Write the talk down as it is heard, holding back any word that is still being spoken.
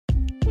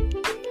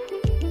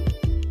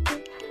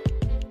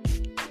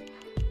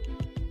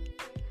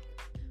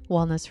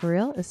Wellness for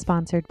Real is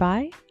sponsored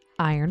by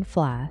Iron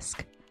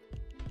Flask.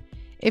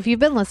 If you've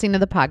been listening to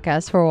the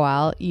podcast for a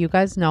while, you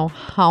guys know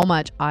how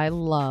much I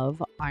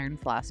love Iron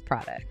Flask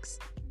products.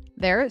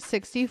 Their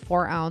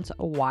 64-ounce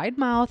wide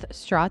mouth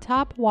straw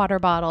top water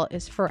bottle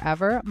is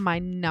forever my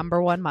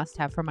number one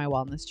must-have for my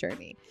wellness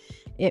journey.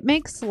 It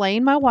makes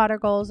slaying my water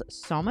goals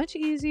so much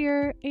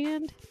easier,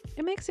 and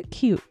it makes it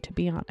cute, to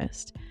be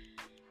honest.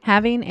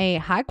 Having a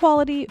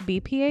high-quality,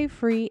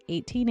 BPA-free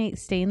 18/8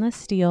 stainless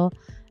steel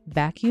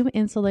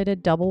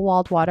vacuum-insulated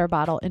double-walled water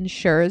bottle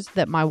ensures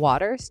that my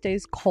water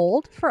stays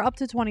cold for up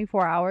to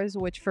 24 hours,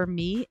 which for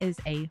me is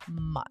a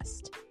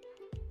must.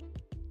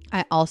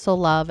 I also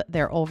love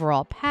their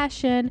overall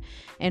passion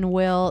and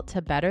will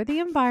to better the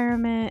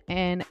environment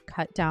and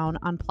cut down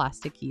on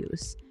plastic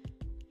use.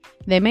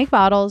 They make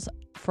bottles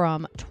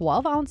from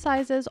 12-ounce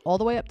sizes all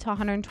the way up to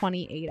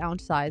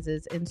 128-ounce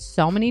sizes in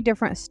so many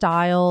different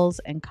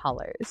styles and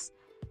colors.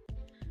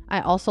 I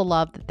also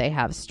love that they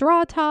have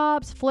straw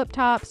tops, flip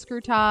tops,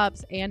 screw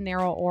tops, and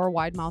narrow or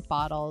wide mouth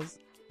bottles.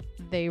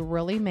 They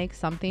really make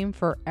something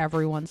for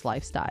everyone's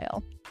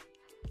lifestyle.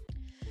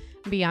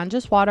 Beyond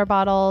just water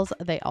bottles,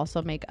 they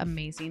also make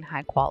amazing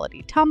high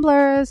quality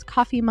tumblers,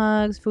 coffee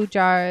mugs, food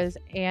jars,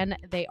 and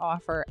they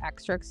offer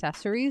extra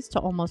accessories to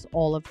almost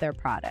all of their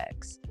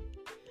products.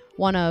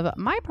 One of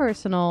my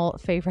personal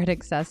favorite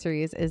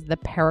accessories is the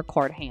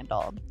paracord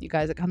handle. You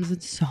guys, it comes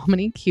in so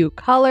many cute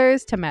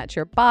colors to match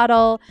your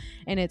bottle,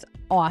 and it's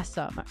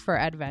awesome for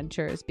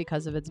adventures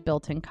because of its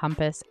built-in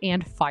compass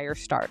and fire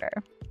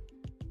starter.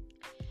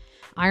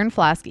 Iron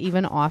Flask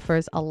even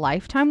offers a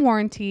lifetime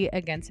warranty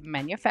against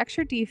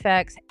manufacturer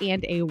defects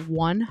and a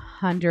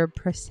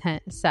 100%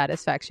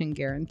 satisfaction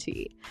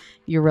guarantee.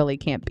 You really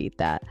can't beat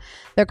that.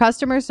 Their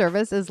customer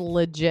service is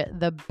legit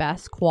the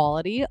best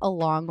quality,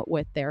 along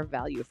with their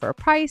value for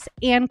price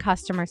and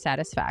customer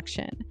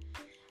satisfaction.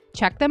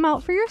 Check them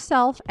out for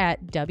yourself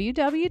at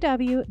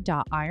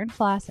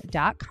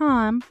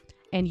www.ironflask.com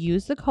and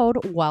use the code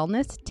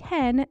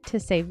wellness10 to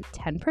save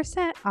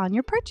 10% on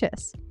your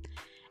purchase.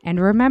 And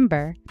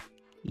remember,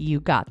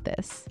 you got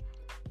this.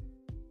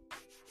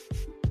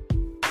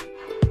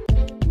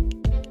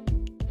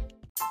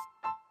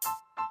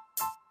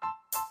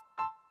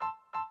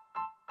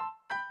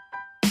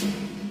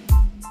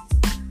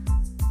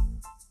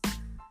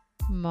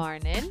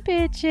 Morning,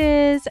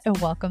 bitches, and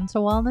welcome to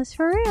Wellness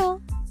for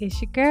Real. It's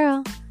your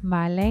girl,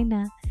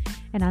 Marlena.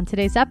 And on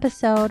today's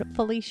episode,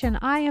 Felicia and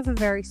I have a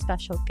very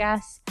special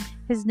guest.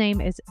 His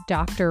name is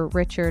Dr.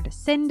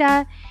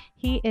 Sinda.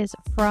 He is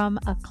from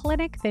a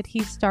clinic that he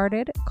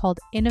started called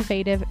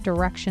Innovative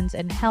Directions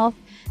in Health.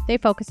 They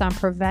focus on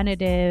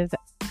preventative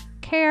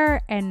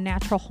care and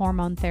natural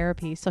hormone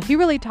therapy. So he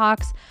really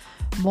talks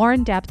more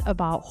in depth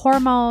about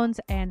hormones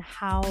and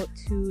how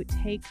to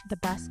take the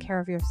best care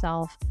of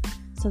yourself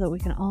so that we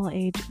can all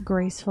age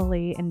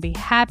gracefully and be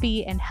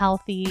happy and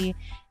healthy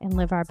and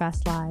live our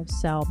best lives.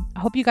 So I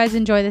hope you guys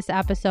enjoy this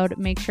episode.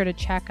 Make sure to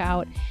check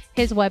out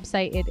his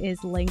website. It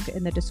is linked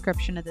in the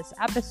description of this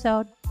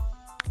episode.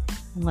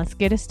 And let's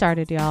get it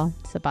started, y'all.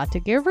 It's about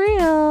to get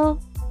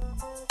real.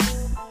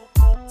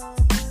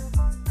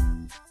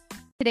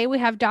 Today we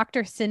have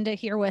Dr. Sinda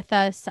here with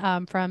us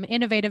from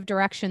Innovative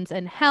Directions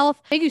in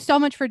Health. Thank you so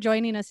much for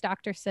joining us,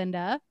 Dr.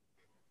 Sinda.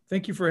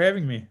 Thank you for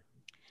having me.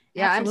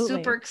 Yeah, Absolutely.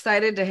 I'm super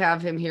excited to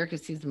have him here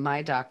because he's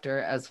my doctor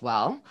as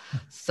well.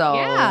 So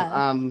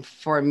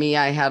for me,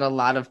 I have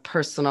lots of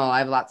personal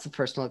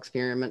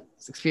experience,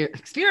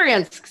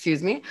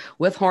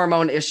 with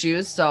hormone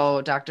issues.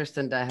 So Dr.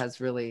 Sinda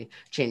has really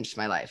changed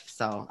my life.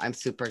 So I'm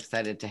super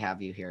excited to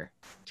have you here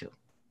too.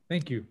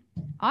 Thank you.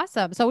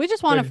 Awesome. So we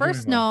just want to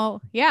first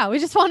know, we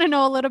just want to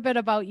know a little bit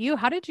about you.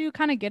 How did you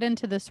kind of get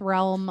into this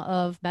realm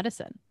of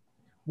medicine?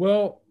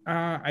 Well,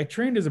 I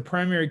trained as a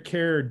primary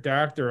care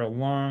doctor a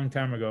long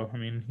time ago.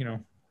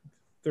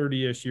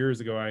 30-ish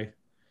years ago, I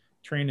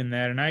trained in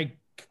that. And I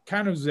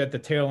kind of was at the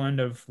tail end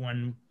of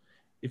when,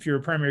 if you're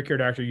a primary care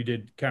doctor, you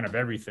did kind of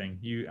everything.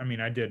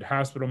 I did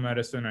hospital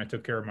medicine. I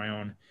took care of my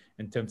own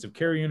intensive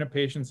care unit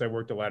patients. I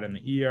worked a lot in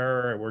the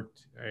ER.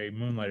 I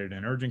moonlighted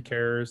in urgent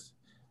cares,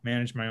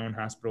 managed my own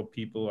hospital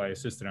people. I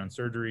assisted on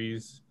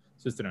surgeries,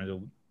 assisted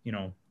on,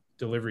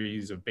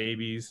 deliveries of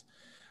babies.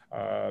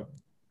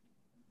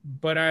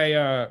 But I,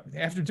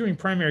 after doing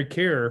primary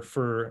care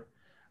for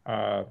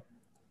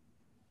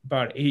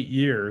about 8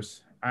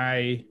 years,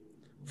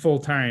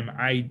 full-time,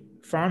 I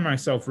found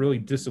myself really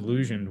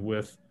disillusioned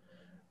with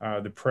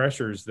the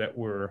pressures that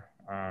were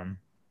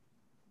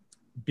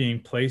being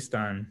placed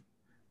on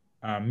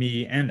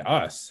me and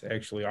us,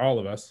 actually, all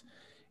of us.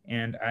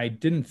 And I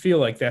didn't feel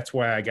like that's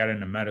why I got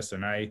into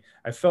medicine. I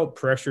felt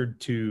pressured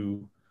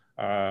to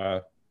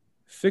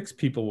fix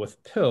people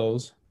with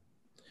pills,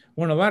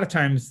 when a lot of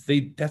times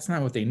that's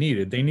not what they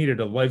needed. They needed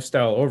a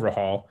lifestyle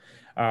overhaul.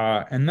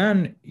 And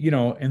then,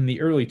 in the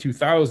early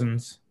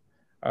 2000s,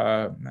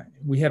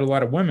 we had a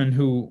lot of women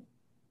who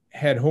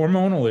had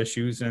hormonal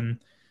issues, and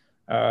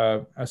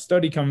a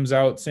study comes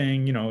out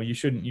saying, you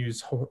shouldn't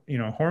use,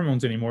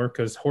 hormones anymore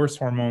because horse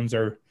hormones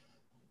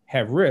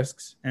have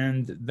risks.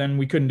 And then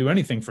we couldn't do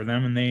anything for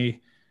them. And they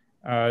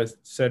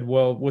said,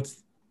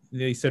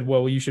 they said,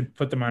 well, you should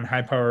put them on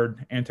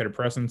high-powered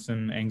antidepressants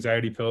and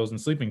anxiety pills and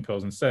sleeping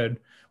pills instead,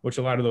 which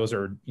a lot of those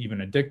are even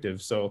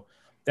addictive. So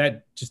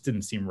that just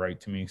didn't seem right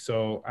to me.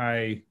 So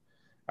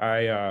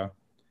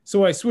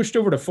so I switched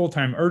over to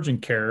full-time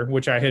urgent care,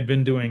 which I had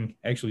been doing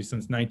actually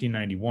since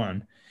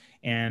 1991.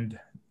 And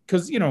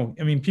because,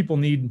 people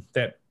need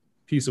that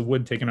piece of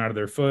wood taken out of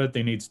their foot.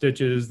 They need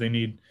stitches. They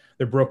need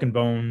their broken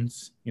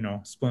bones,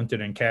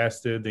 splinted and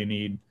casted. They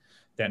need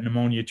that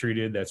pneumonia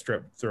treated, that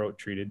strep throat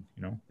treated,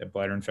 that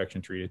bladder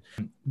infection treated.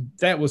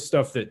 That was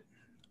stuff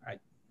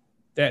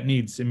that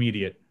needs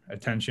immediate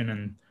attention.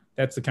 And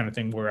that's the kind of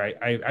thing where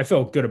I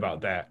felt good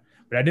about that,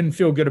 but I didn't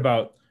feel good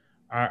about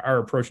our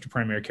approach to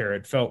primary care.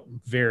 It felt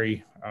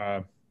very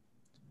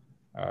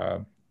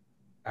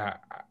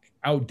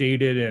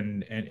outdated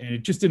and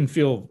it just didn't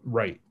feel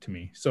right to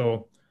me.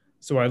 So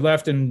I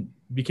left and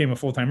became a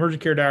full-time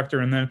urgent care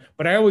doctor.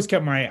 But I always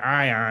kept my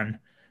eye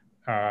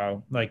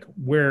on like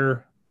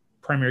where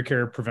primary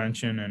care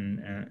prevention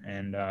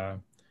and the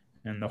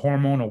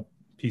hormonal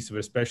piece of it,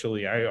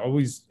 especially.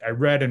 I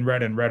read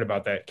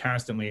about that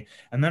constantly.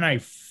 And then I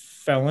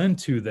fell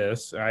into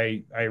this.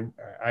 I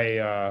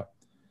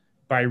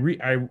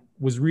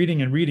was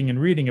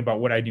reading about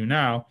what I do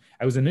now.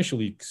 I was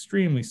initially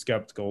extremely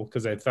skeptical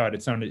because I thought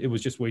it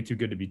was just way too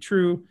good to be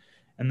true.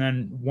 And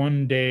then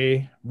one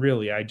day,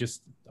 really, I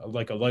just,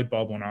 like a light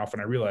bulb went off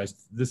and I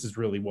realized this is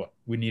really what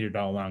we needed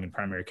all along in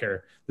primary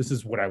care. This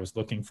is what I was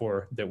looking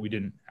for that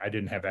I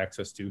didn't have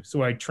access to.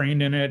 So I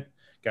trained in it,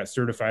 got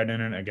certified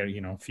in it. I got,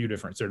 a few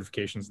different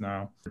certifications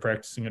now,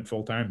 practicing it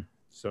full time.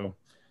 So,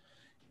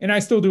 and I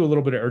still do a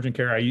little bit of urgent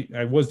care.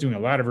 I was doing a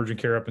lot of urgent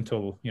care up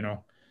until,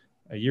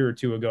 a year or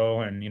two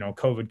ago. And,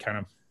 COVID kind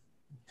of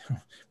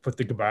put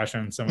the kibosh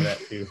on some of that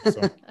too.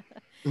 So.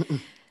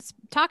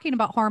 Talking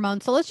about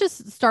hormones. So let's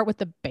just start with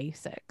the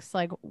basics.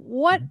 Like,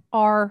 what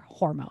are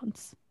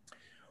hormones?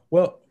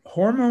 Well,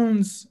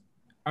 hormones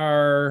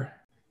are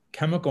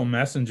chemical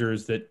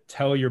messengers that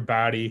tell your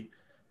body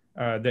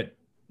that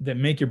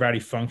make your body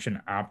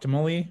function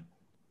optimally.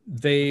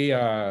 They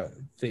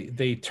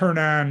turn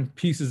on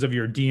pieces of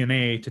your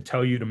DNA to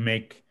tell you to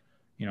make,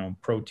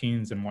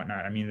 proteins and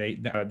whatnot. I mean,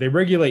 they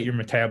regulate your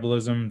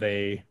metabolism.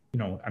 If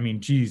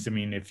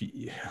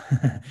you,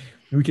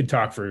 we could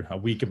talk for a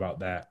week about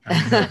that.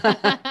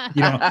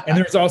 And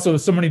there's also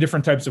so many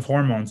different types of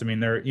hormones. I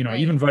mean, right.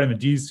 Even vitamin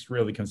D is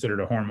really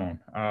considered a hormone.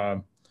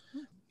 One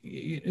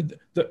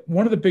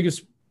of the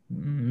biggest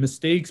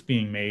mistakes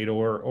being made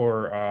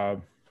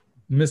or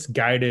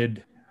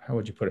misguided, how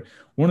would you put it?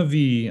 One of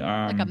the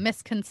like a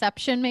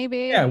misconception,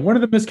 maybe. Yeah, one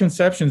of the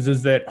misconceptions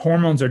is that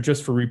hormones are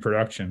just for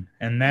reproduction,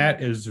 and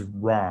that is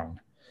wrong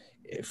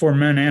for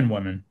men and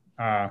women,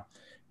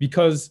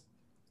 because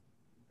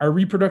our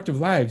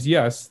reproductive lives,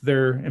 yes,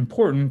 they're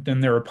important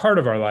and they're a part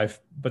of our life,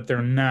 but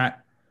they're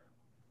not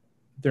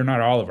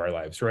all of our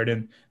lives, right?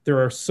 And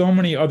there are so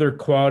many other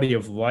quality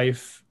of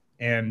life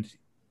and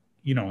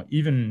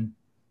even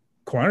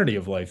quantity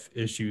of life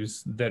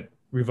issues that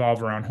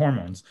revolve around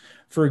hormones.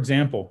 For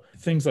example,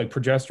 things like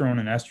progesterone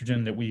and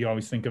estrogen that we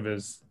always think of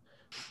as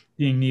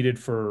being needed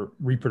for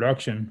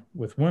reproduction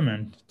with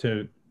women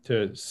to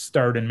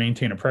start and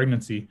maintain a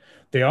pregnancy,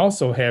 they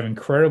also have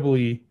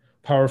incredibly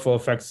powerful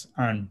effects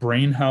on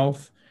brain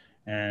health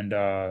and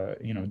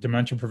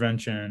dementia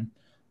prevention,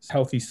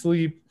 healthy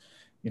sleep,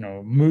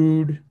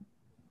 mood,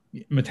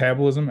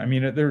 metabolism. I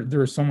mean,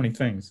 there are so many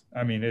things.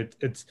 I mean,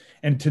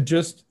 and to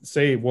just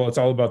say, well, it's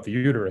all about the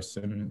uterus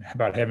and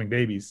about having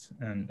babies,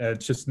 and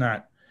it's just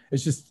not.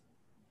 It's just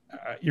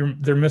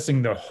they're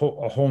missing a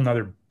whole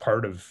nother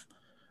part of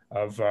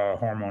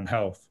hormone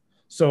health.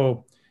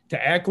 So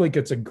to act like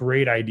it's a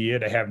great idea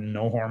to have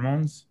no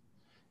hormones,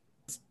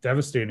 it's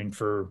devastating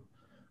for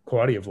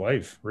quality of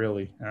life,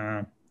 really.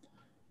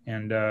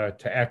 And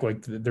to act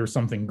like there's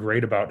something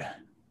great about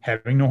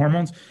having no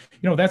hormones,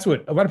 that's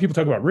what a lot of people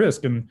talk about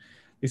risk. And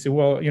they say,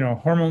 well,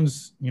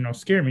 hormones,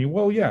 scare me.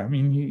 Well, yeah, I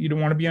mean, you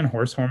don't want to be on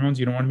horse hormones.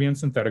 You don't want to be on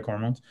synthetic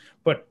hormones,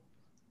 but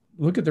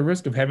look at the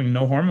risk of having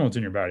no hormones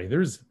in your body.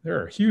 There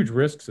are huge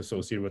risks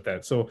associated with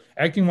that. So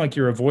acting like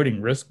you're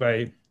avoiding risk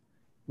by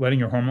letting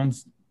your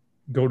hormones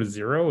go to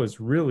zero is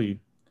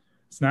really,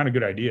 it's not a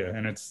good idea.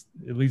 And it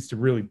leads to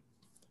really,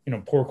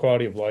 poor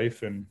quality of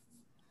life and,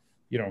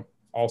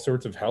 all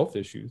sorts of health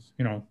issues,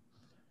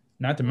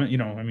 not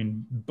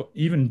to,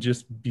 even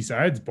just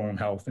besides bone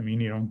health. I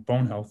mean,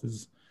 bone health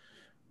is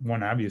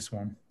one obvious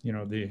one,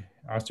 the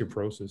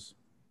osteoporosis.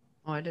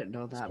 Oh, I didn't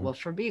know that. So, well,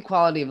 for me,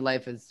 quality of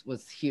life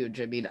was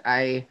huge. I mean,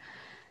 I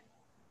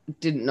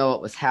didn't know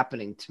what was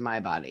happening to my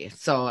body.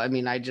 So, I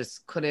mean, I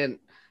just couldn't,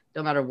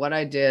 no matter what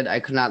I did, I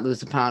could not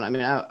lose a pound. I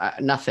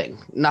mean,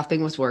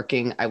 nothing was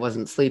working. I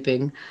wasn't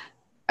sleeping.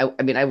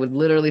 I mean, I would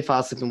literally fall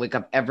asleep and wake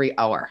up every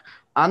hour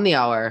on the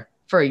hour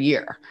for a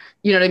year.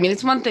 You know what I mean?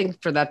 It's one thing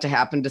for that to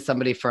happen to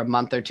somebody for a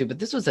month or two, but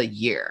this was a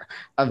year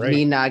of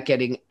me not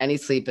getting any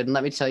sleep. And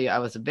let me tell you, I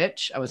was a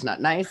bitch. I was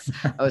not nice.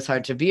 I was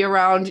hard to be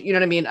around. You know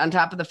what I mean? On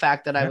top of the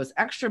fact that I was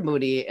extra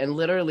moody and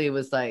literally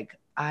was like,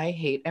 I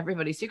hate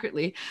everybody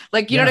secretly.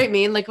 Like, you know what I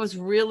mean? Like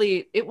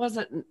it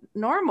wasn't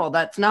normal.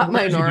 That's not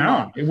my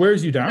normal. It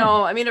wears you down.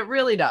 No, I mean, it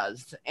really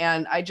does.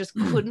 And I just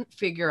couldn't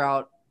figure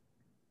out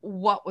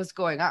what was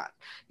going on.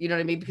 You know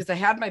what I mean? Because I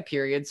had my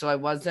period. So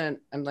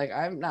I'm like,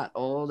 I'm not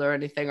old or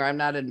anything, or I'm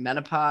not in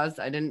menopause.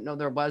 I didn't know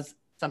there was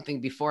something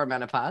before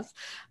menopause.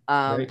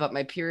 But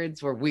my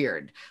periods were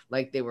weird.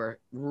 Like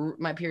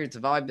my periods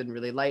have always been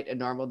really light and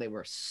normal. They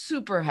were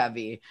super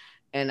heavy.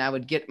 And I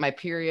would get my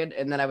period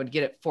and then I would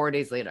get it 4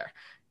 days later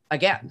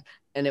again.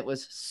 And it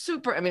was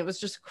super, I mean, it was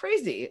just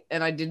crazy.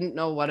 And I didn't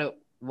know what it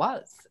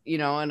was,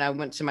 and I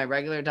went to my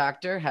regular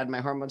doctor, had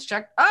my hormones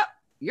checked.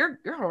 Your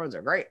hormones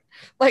are great.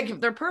 Like,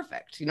 they're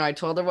perfect. I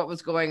told her what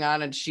was going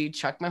on and she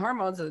checked my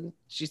hormones and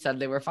she said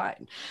they were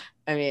fine.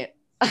 I mean,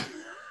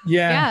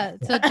 yeah.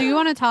 So do you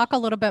want to talk a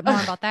little bit more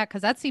about that?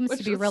 Because that seems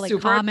to be really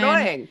common.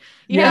 Annoying.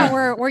 Yeah.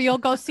 Where you'll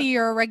go see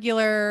your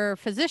regular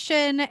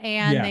physician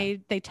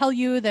and they tell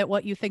you that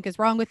what you think is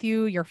wrong with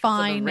you, you're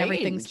fine,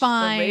 everything's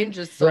fine. The range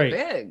is so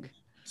big.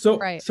 So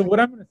what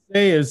I'm going to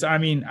say is, I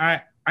mean,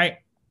 I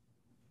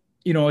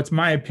it's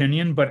my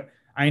opinion, but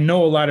I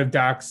know a lot of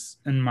docs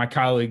and my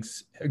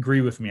colleagues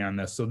agree with me on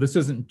this. So this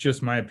isn't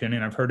just my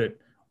opinion. I've heard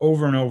it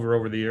over and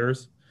over the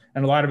years.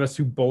 And a lot of us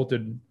who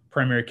bolted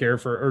primary care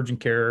for urgent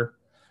care,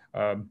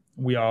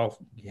 we all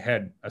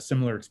had a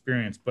similar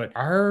experience, but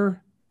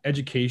our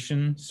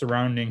education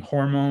surrounding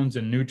hormones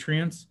and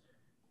nutrients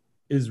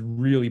is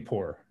really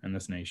poor in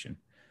this nation.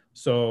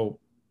 So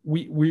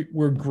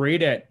we're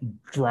great at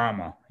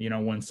drama.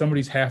 When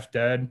somebody's half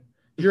dead,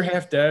 you're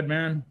half dead,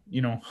 man.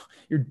 You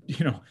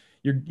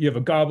have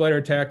a gallbladder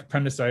attack,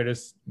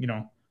 appendicitis,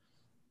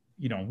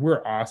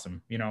 we're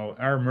awesome.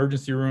 Our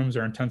emergency rooms,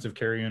 our intensive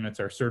care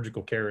units, our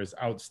surgical care is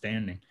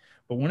outstanding.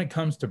 But when it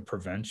comes to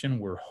prevention,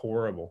 we're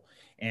horrible.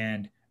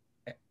 And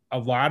a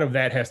lot of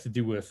that has to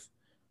do with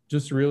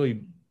just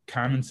really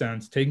common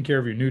sense, taking care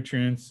of your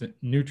nutrients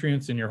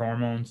and your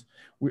hormones.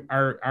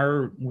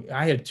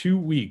 I had 2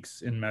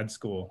 weeks in med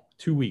school,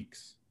 2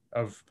 weeks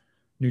of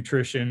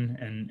nutrition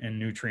and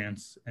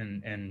nutrients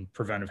and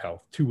preventive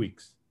health, 2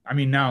 weeks. I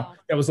mean, now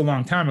that was a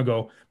long time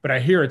ago, but I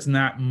hear it's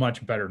not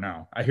much better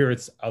now. I hear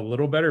it's a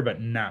little better,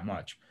 but not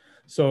much.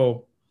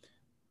 So,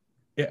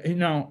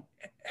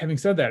 having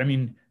said that, I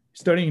mean,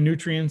 studying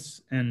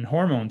nutrients and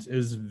hormones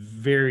is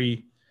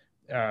very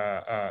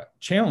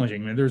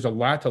challenging. I mean, there's a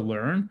lot to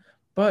learn,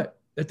 but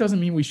it doesn't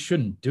mean we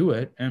shouldn't do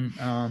it. And,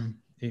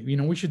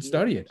 we should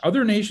study it.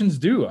 Other nations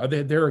do.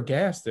 They're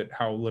aghast at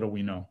how little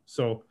we know.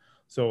 So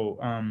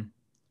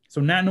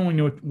not knowing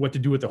what to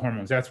do with the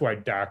hormones, that's why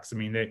docs, I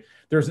mean,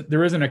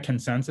 there isn't a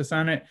consensus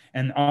on it.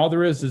 And all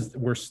there is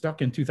we're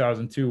stuck in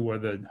 2002 where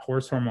the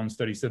horse hormone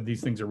study said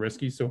these things are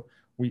risky. So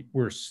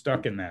we're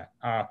stuck in that.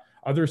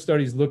 Other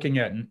studies looking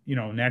at,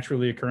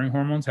 naturally occurring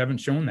hormones haven't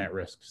shown that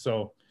risk.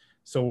 So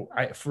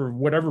for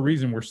whatever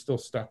reason, we're still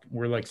stuck.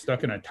 We're like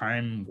stuck in a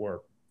time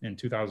warp in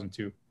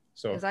 2002.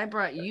 So because I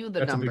brought you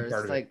the numbers,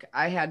 like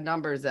I had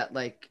numbers that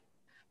like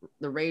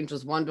the range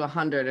was 1 to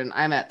 100 and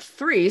I'm at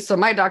 3. So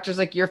my doctor's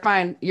like, you're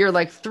fine. You're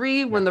like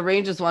 3 when the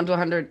range is 1 to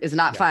 100 is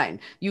not fine.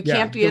 You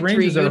can't be at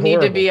 3. You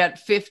need to be at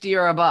 50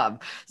 or above.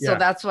 So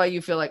that's why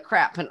you feel like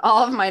crap. And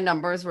all of my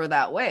numbers were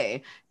that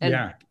way.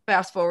 And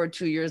fast forward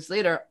 2 years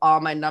later, all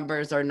my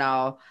numbers are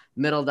now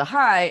middle to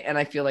high. And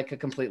I feel like a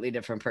completely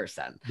different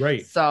person.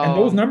 Right. So, and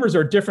those numbers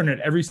are different at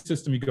every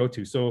system you go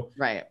to. So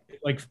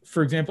like,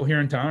 for example,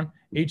 here in town,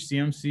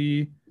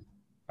 HCMC,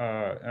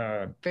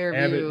 Fairview,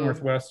 Abbott,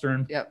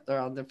 Northwestern, they're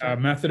all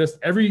different. Methodist,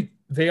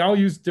 they all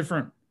use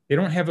different, they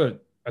don't have a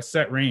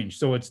set range.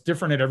 So it's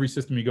different at every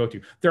system you go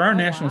to. There are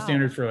national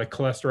standards for like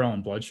cholesterol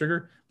and blood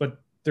sugar,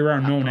 but there are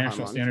no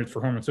national standards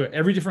for hormones. So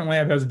every different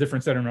lab has a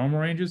different set of normal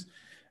ranges,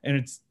 and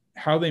it's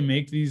how they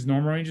make these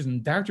normal ranges.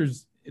 And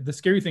doctors, the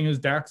scary thing is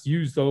docs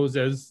use those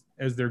as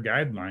their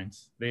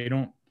guidelines. They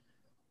don't,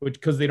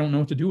 because they don't know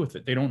what to do with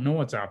it. They don't know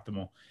what's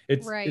optimal.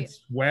 It's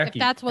wacky. If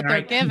that's what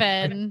they're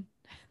given.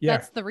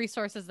 That's the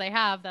resources they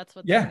have. That's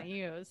what they're going to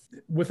use.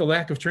 With a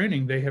lack of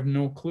training, they have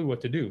no clue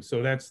what to do.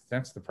 So that's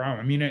the problem.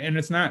 I mean, and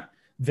it's not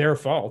their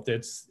fault.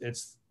 It's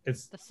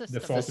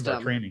the fault of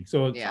our training.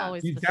 So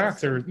these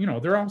docs are,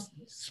 they're all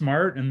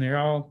smart and they're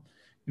all,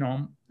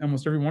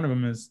 almost every one of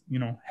them is,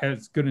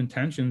 has good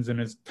intentions and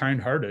is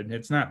kind-hearted.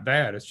 It's not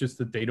bad. It's just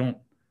that they don't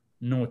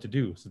know what to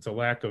do. So it's a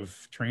lack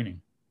of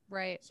training.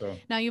 Right. So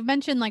now you've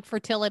mentioned like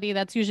fertility.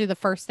 That's usually the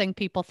first thing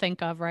people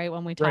think of, right?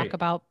 When we talk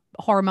about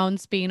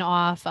hormones being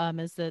off,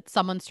 is that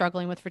someone's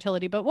struggling with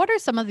fertility. But what are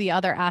some of the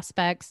other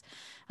aspects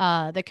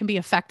that can be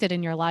affected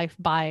in your life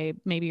by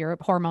maybe your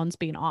hormones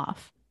being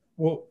off?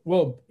 Well,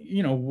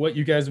 what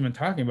you guys have been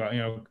talking about,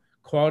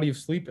 quality of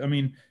sleep. I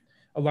mean,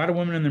 a lot of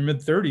women in their mid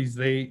 30s,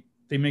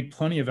 they make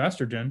plenty of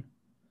estrogen,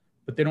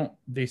 but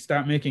they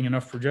stop making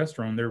enough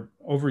progesterone. Their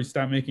ovaries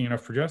stop making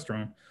enough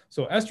progesterone.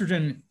 So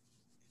estrogen,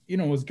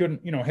 is good,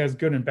 has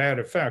good and bad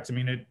effects. I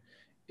mean,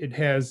 it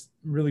has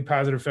really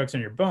positive effects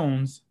on your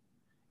bones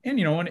and,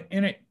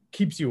 and it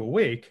keeps you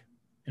awake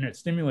and it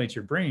stimulates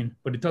your brain,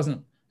 but it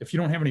doesn't, if you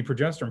don't have any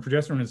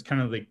progesterone is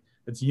kind of like,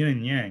 it's yin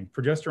and yang.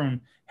 Progesterone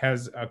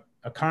has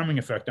a calming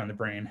effect on the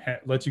brain,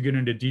 lets you get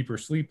into deeper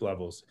sleep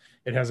levels.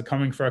 It has a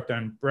calming effect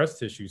on breast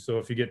tissue. So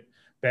if you get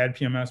bad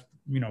PMS,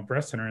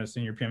 breast tenderness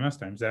in your PMS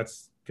times,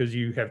 that's because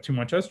you have too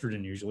much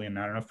estrogen usually and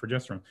not enough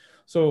progesterone.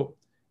 So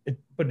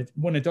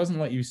when it doesn't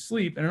let you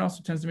sleep, and it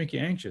also tends to make you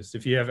anxious.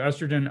 If you have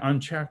estrogen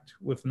unchecked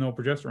with no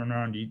progesterone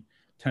around,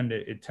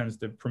 it tends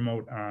to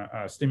promote,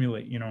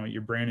 stimulate,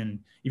 your brain and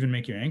even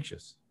make you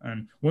anxious.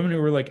 And women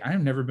who were like,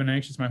 I've never been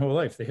anxious my whole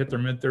life. They hit their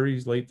mid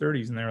 30s, late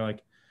 30s, and they're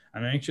like,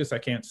 I'm anxious. I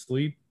can't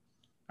sleep.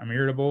 I'm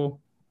irritable.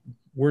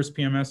 Worst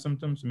PMS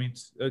symptoms. I mean,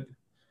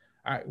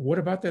 what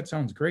about that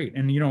sounds great.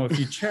 And, if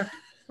you check,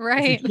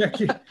 right. And like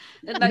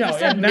you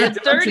said, mid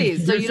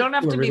 30s. So you don't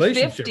have to be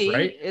 50.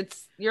 Right?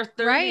 It's your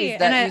 30s. Right.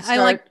 That and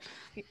I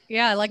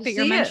like that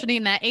you're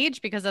mentioning that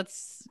age, because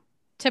that's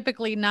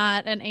typically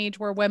not an age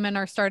where women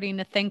are starting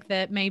to think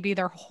that maybe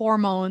their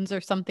hormones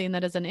are something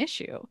that is an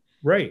issue.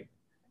 Right.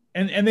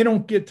 And they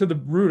don't get to the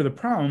root of the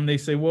problem. They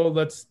say, well,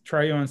 let's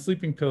try you on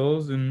sleeping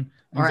pills and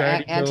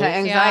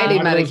anti-anxiety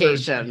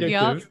medication.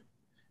 Yep.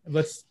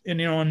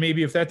 And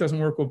maybe if that doesn't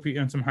work, we'll be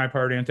on some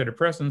high-powered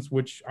antidepressants,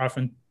 which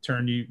often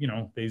turn you,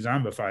 they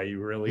zombify you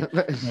really.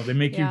 They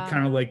make you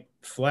kind of like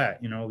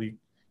flat. You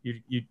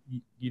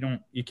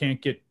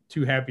can't get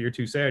too happy or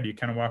too sad. You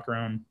kind of walk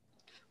around.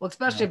 Well,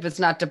 especially if it's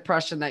not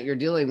depression that you're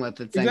dealing with,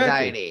 it's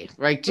anxiety,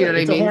 right? Do you know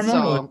what I mean?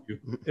 So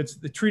it's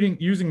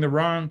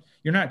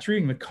you're not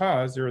treating the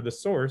cause or the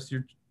source.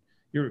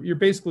 You're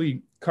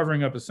basically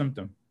covering up a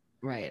symptom.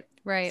 Right.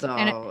 Right. So,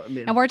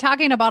 and we're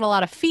talking about a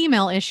lot of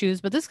female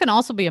issues, but this can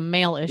also be a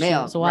male issue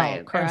as well.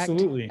 Right. Correct.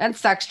 Absolutely. And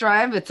sex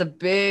drive. It's a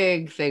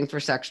big thing for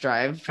sex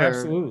drive.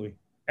 Absolutely.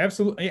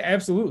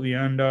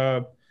 And,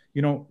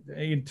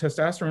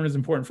 testosterone is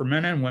important for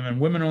men and women.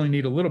 Women only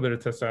need a little bit of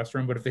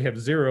testosterone, but if they have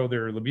zero,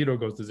 their libido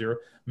goes to zero.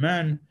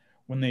 Men,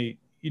 a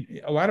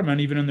lot of men,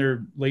 even in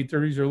their late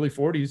 30s, early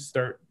 40s,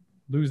 start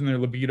losing their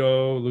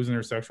libido, losing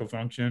their sexual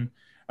function,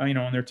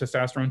 and their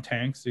testosterone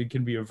tanks. It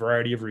can be a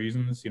variety of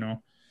reasons,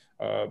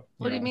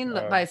 what do you mean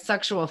by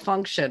sexual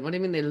function? What do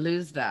you mean they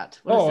lose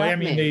that? What does that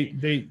mean?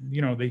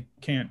 They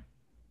can't.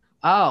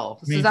 Oh,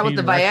 so is that what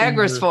the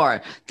Viagra's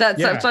for?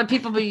 That's why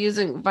people be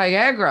using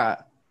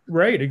Viagra.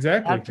 Right.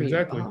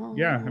 Exactly. Oh,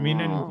 yeah. I mean,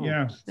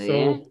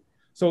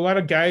 so a lot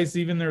of guys,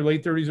 even their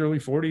late 30s, early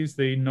 40s,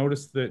 they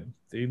notice that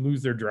they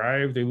lose their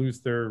drive, they lose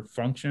their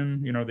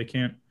function.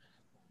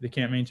 They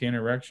can't maintain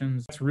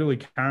erections. That's really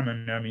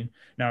common. I mean,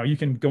 now you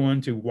can go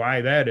into why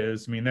that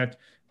is. I mean, that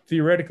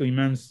theoretically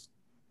men's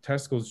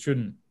testicles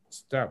shouldn't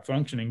stop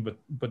functioning,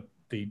 but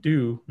they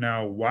do.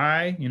 Now,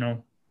 why?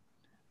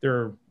 There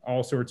are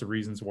all sorts of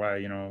reasons why,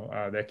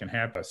 that can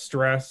happen.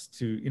 Stress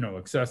to,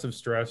 excessive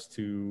stress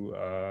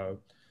to,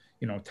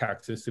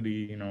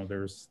 toxicity,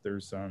 there's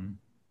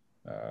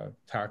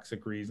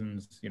toxic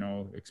reasons,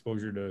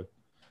 exposure to,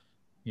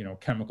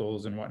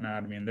 chemicals and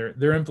whatnot. I mean,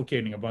 they're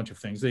implicating a bunch of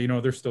things.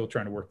 They're still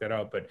trying to work that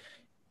out, but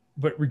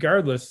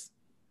regardless,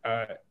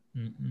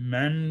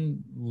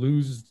 men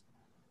lose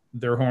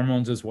their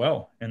hormones as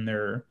well, and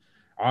they're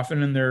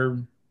often in their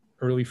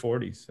early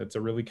 40s. That's a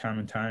really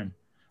common time.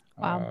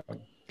 Wow.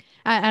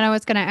 And I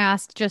was going to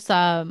ask just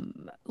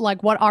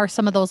what are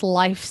some of those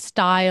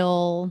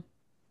lifestyle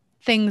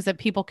things that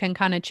people can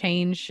kind of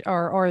change,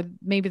 or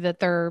maybe that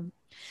they're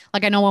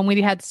like, I know when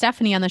we had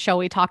Stephanie on the show,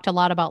 we talked a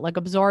lot about like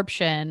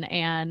absorption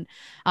and,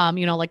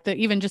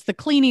 even just the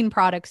cleaning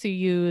products you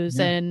use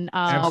and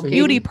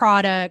beauty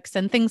products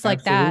and things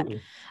like that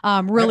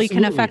really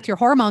can affect your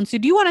hormones. So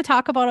do you want to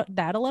talk about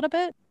that a little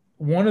bit?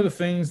 One of the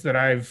things that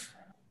I've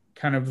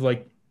kind of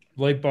like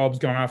light bulbs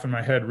gone off in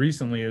my head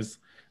recently is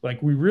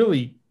like, we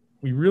really,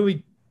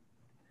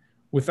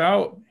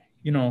 without,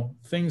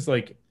 things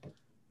like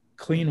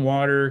clean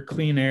water,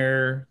 clean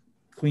air,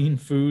 clean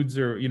foods,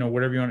 or,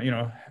 whatever you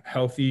want,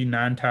 healthy,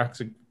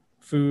 non-toxic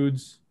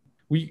foods,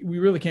 we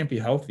really can't be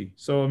healthy.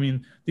 So, I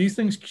mean, these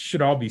things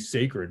should all be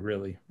sacred,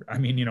 really. I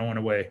mean, in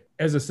a way,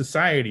 as a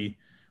society,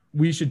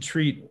 we should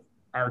treat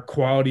our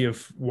quality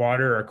of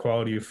water, our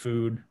quality of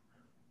food,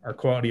 our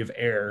quality of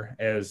air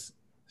as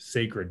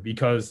sacred,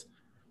 because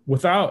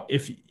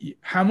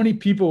how many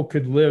people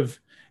could live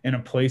in a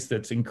place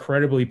that's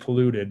incredibly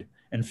polluted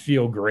and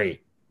feel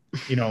great?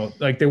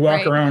 Like they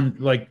walk around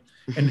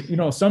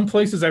and some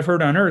places I've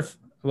heard on earth,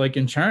 like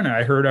in China,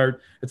 I heard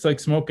it's like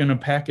smoking a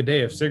pack a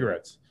day of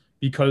cigarettes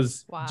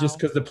because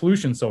the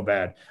pollution's so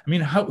bad. I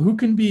mean, who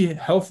can be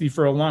healthy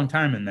for a long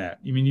time in that?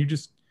 I mean, you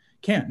just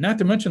can't, not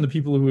to mention the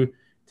people who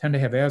tend to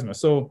have asthma.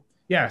 So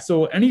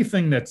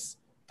anything that's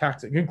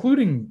toxic,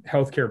 including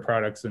healthcare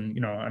products and,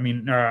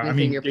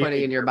 anything you're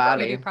putting in your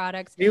body,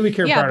 products, daily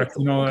care products,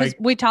 because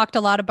we talked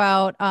a lot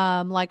about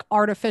like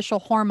artificial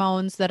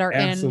hormones that are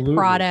in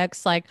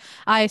products. Like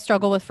I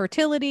struggle with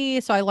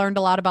fertility. So I learned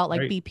a lot about like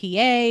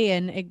BPA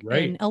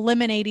and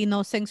eliminating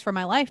those things from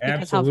my life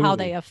because of how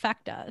they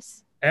affect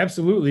us.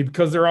 Absolutely.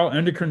 Because they're all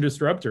endocrine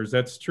disruptors.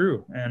 That's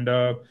true. And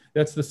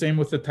that's the same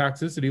with the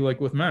toxicity, like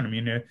with men. I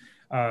mean,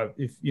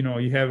 if,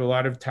 you have a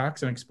lot of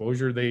toxin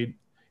exposure,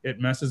 it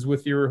messes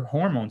with your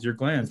hormones, your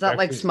glands. Is that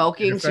like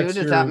smoking too?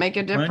 Does that make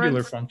a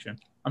difference? Function.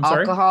 I'm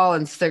sorry? Alcohol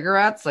and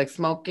cigarettes, like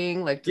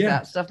smoking, like does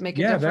that stuff make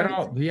a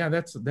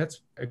difference?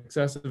 That's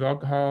excessive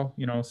alcohol,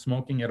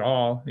 smoking at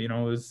all,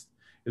 is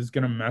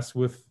going to mess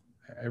with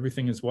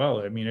everything as well.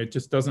 I mean, it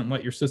just doesn't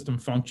let your system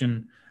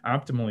function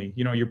optimally.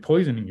 You're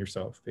poisoning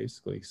yourself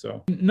basically.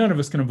 So none of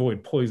us can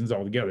avoid poisons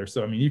altogether.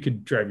 So, I mean, you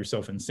could drive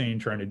yourself insane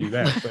trying to do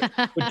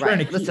that, but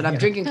trying to listen, I'm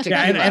drinking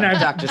tequila,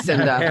 Dr.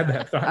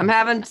 Sinda. I'm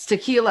having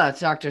tequila,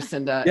 Dr.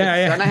 Sinda.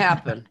 It's going to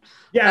happen.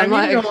 Yeah.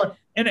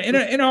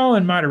 And all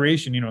in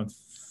moderation,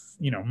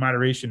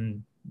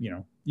 moderation,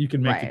 you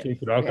can make the case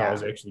that alcohol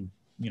is actually,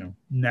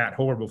 not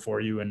horrible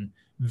for you in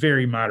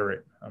very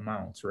moderate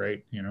amounts.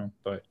 Right.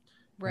 But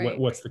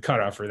what's the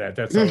cutoff for that?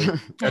 That's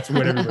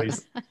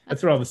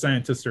what all the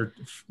scientists are,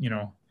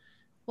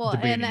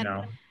 debating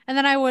now. And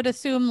then I would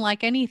assume,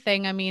 like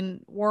anything, I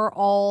mean, we're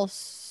all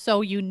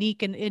so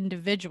unique and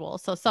individual.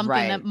 So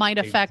something that might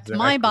affect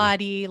my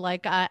body,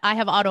 like I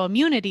have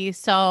autoimmunity.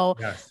 So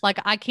like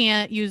I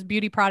can't use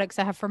beauty products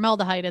that have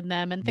formaldehyde in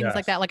them and things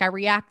like that. Like I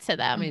react to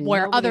them,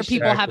 where other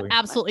people have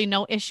absolutely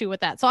no issue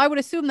with that. So I would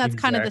assume that's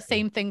kind of the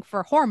same thing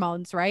for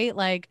hormones, right?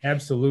 Like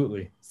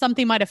absolutely.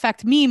 Something might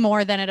affect me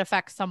more than it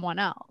affects someone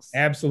else.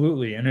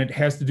 Absolutely. And it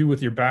has to do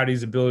with your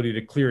body's ability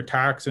to clear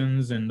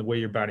toxins and the way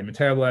your body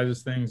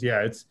metabolizes things.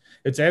 Yeah,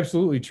 it's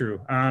absolutely true.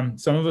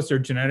 Some of us are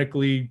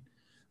genetically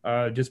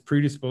just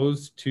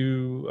predisposed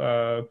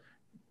to,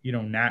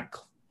 not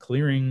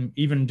clearing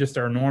even just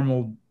our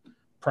normal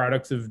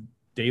products of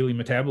daily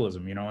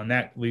metabolism, and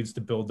that leads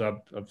to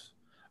buildup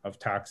of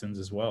toxins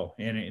as well.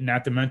 And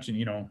not to mention,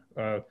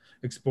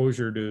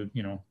 exposure to,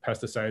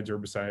 pesticides,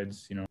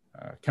 herbicides,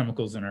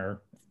 chemicals in our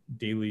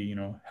daily,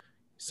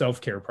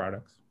 self-care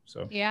products.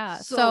 So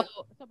so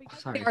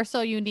because they are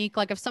so unique,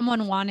 like if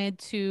someone wanted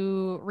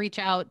to reach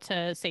out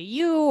to say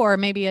you or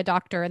maybe a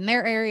doctor in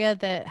their area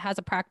that has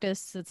a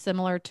practice that's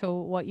similar to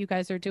what you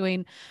guys are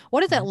doing,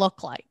 what does it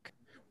look like?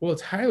 Well,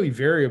 it's highly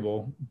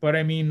variable, but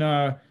I mean,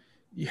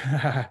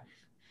 yeah.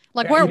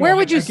 Like where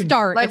would you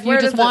start if you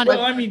just want?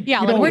 Well, I mean,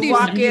 where do you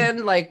walk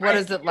in? Like, what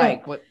is it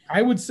like? What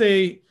I would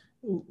say,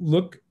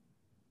 look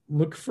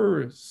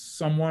for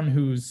someone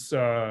who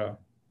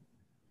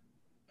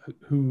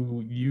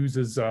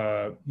uses,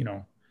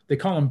 they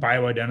call them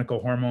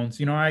bioidentical hormones.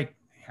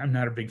 I'm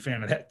not a big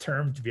fan of that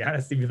term, to be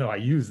honest, even though I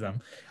use them.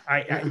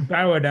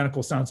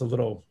 Bioidentical sounds a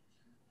little,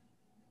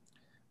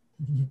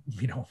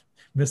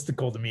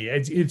 mystical to me.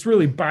 It's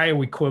really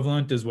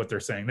bioequivalent is what they're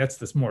saying. That's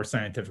the more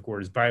scientific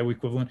word, is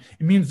bioequivalent.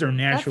 It means they're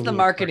naturally. That's the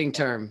marketing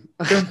term.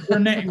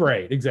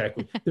 Right,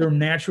 exactly. They're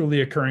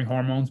naturally occurring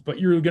hormones, but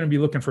you're going to be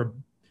looking for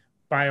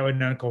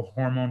bioidentical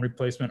hormone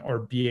replacement,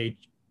 or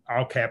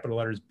all capital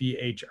letters,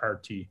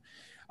 BHRT,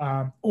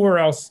 or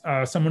else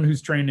someone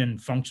who's trained in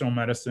functional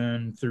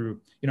medicine through,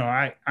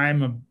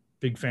 I'm a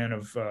big fan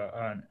of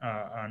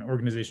an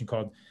organization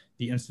called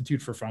the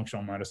Institute for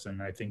Functional Medicine.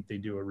 I think they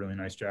do a really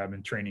nice job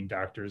in training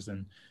doctors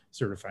and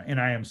certifying,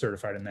 and I am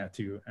certified in that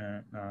too.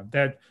 And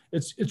that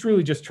it's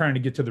really just trying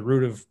to get to the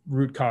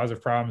root cause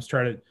of problems,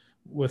 try to,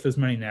 with as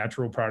many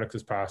natural products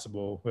as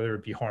possible, whether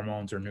it be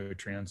hormones or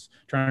nutrients,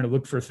 trying to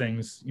look for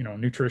things,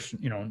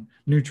 nutrition,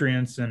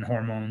 nutrients and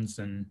hormones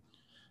and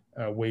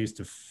ways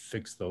to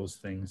fix those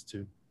things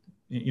to,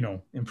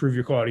 improve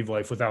your quality of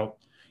life without,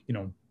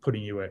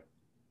 putting you at,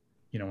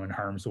 in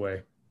harm's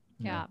way.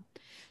 Yeah.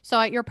 So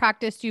at your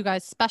practice, do you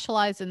guys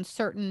specialize in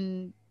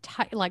certain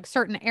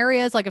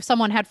areas? Like if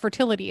someone had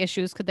fertility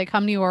issues, could they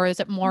come to you, or is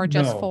it more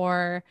just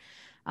for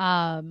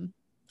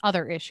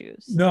other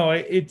issues? No,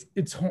 it's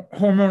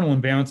hormonal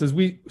imbalances.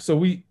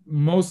 We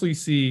mostly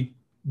see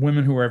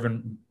women who are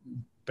having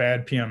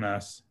bad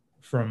PMS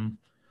from,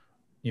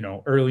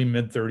 early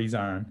mid 30s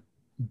on,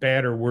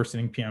 bad or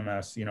worsening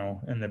PMS,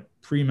 in the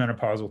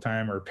premenopausal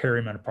time or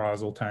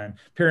perimenopausal time.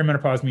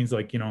 Perimenopause means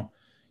like, you're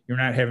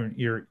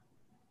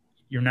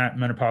not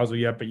menopausal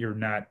yet, but you're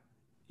not,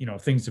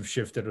 things have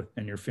shifted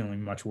and you're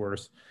feeling much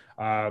worse.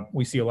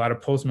 We see a lot of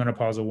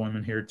postmenopausal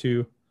women here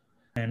too.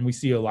 And we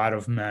see a lot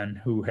of men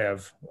who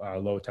have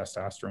low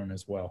testosterone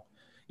as well.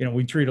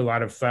 We treat a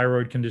lot of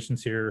thyroid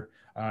conditions here.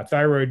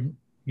 Thyroid,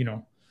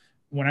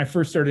 when I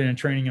first started in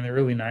training in the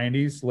early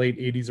 90s, late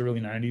 80s, early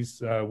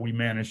 90s, we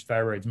managed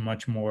thyroids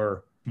much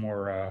more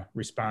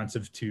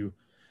responsive to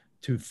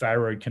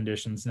thyroid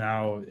conditions.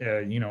 Now,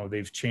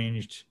 they've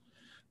changed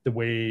the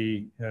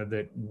way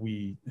that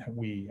we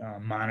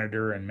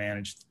monitor and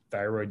manage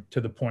thyroid to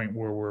the point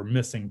where we're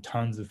missing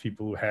tons of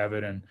people who have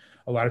it. And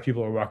a lot of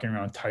people are walking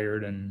around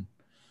tired and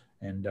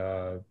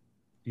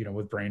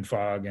with brain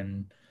fog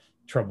and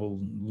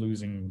trouble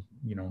losing,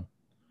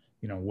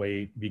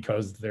 weight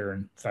because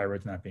their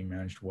thyroid's not being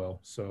managed well.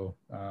 So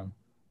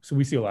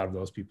we see a lot of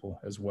those people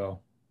as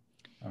well.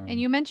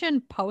 And you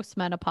mentioned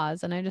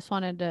postmenopause, and I just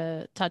wanted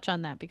to touch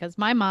on that because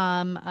my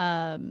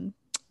mom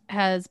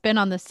has been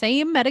on the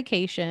same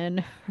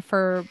medication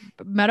for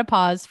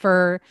menopause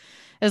for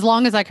as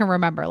long as I can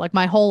remember, like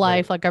my whole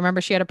life. Like I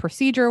remember she had a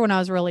procedure when I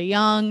was really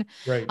young,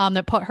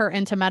 that put her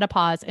into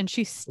menopause, and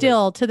she's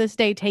still to this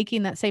day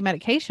taking that same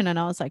medication. And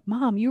I was like,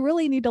 Mom, you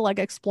really need to like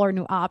explore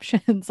new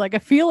options. Like I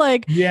feel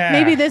like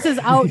maybe this is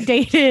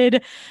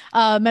outdated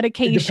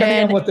medication.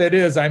 Depending on what that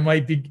is, I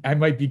might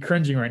be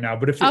cringing right now.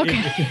 But if I'm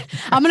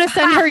gonna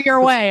send her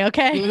your way,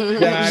 okay?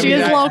 Yeah, she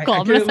is local.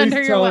 I'm gonna send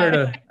her your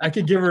way. I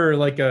could give her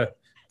like a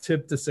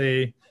tip to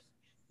say,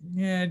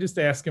 yeah, just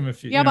ask him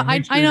if you. Yeah, but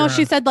I know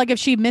she said like if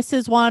she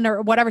misses one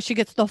or whatever, she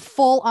gets the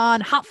full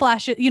on hot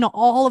flashes,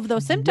 all of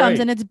those symptoms.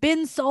 And it's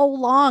been so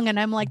long. And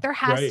I'm like, there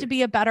has to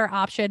be a better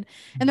option.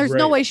 And there's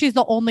no way she's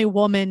the only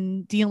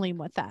woman dealing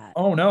with that.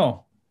 Oh,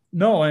 no.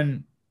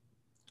 And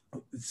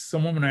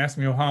some woman asked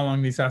me, how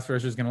long these hot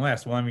flashes are going to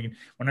last. Well, I mean,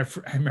 when I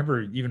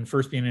remember even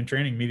first being in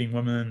training, meeting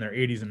women in their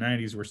 80s and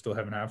 90s were still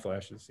having hot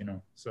flashes,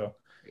 so.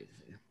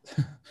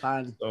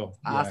 Fun.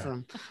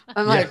 Awesome.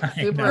 I'm like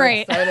super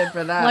excited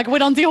for that. Like we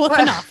don't deal with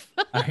enough.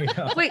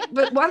 Wait,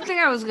 but one thing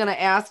I was going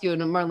to ask you,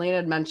 and Marlene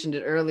had mentioned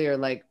it earlier,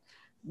 like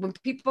when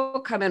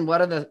people come in,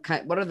 what are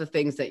the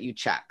things that you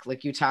check?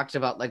 Like you talked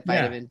about like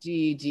vitamin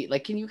D,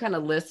 like can you kind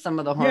of list some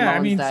of the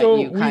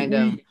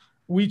hormones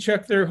we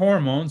check their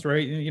hormones,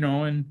 right?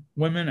 And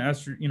women,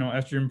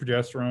 estrogen,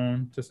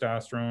 progesterone,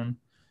 testosterone,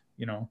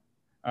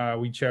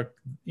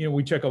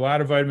 we check a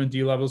lot of vitamin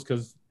D levels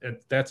because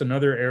that's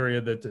another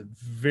area that's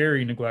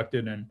very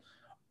neglected, and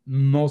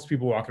most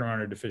people walking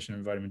around are deficient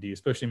in vitamin D,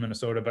 especially in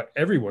Minnesota, but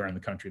everywhere in the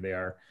country they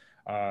are,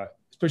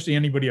 especially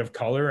anybody of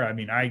color. I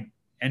mean,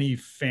 any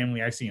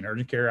family I see in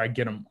urgent care, I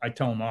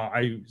tell them all,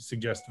 I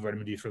suggest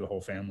vitamin D for the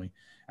whole family.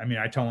 I mean,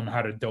 I tell them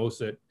how to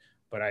dose it,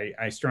 but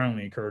I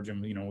strongly encourage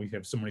them. We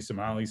have so many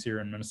Somalis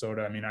here in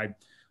Minnesota. I mean,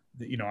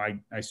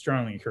 I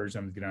strongly encourage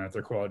them to get on it.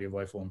 Their quality of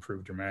life will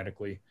improve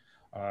dramatically.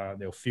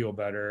 They'll feel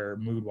better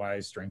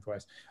mood-wise,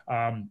 strength-wise.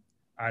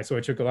 So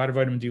I check a lot of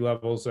vitamin D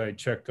levels. I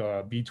check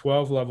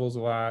B12 levels a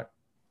lot.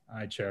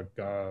 I check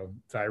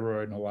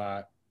thyroid a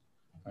lot.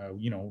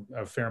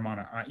 A fair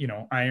amount of,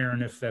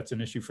 iron if that's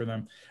an issue for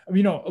them.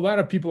 A lot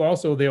of people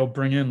also, they'll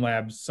bring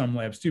in some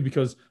labs too,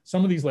 because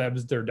some of these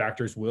labs their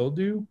doctors will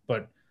do,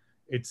 but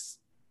it's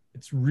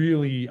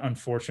really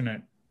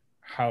unfortunate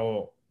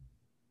how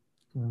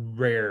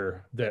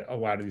rare that a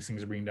lot of these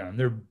things are being done.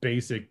 They're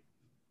basic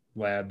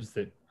labs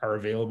that are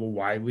available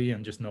widely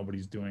and just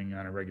nobody's doing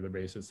on a regular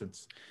basis.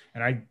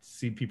 And I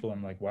see people,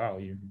 I'm like, wow,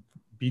 your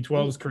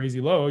B12 is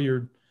crazy low,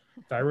 your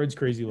thyroid's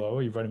crazy low,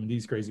 your vitamin D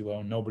is crazy low.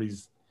 And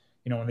nobody's,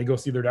 when they go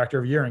see their doctor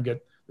every year and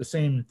get the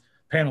same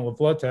panel of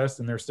blood tests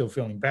and they're still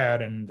feeling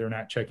bad and they're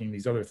not checking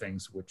these other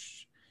things,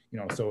 which,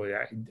 so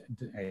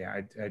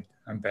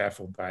I'm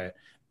baffled by it.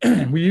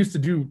 We used to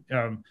do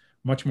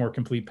much more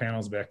complete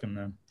panels back in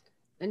the.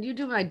 And you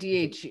do my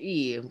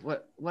DHE.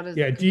 What is?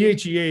 Yeah,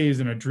 DHEA is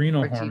an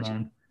adrenal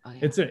hormone. Oh, yeah.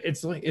 It's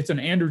an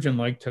androgen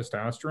like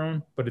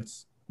testosterone, but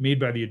it's made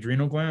by the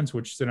adrenal glands,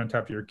 which sit on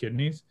top of your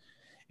kidneys.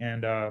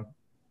 And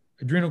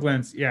adrenal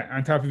glands,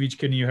 on top of each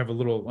kidney, you have a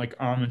little like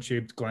almond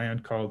shaped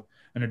gland called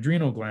an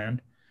adrenal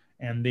gland,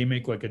 and they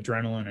make like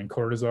adrenaline and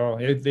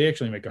cortisol. They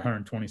actually make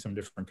 120 some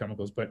different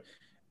chemicals, but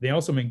they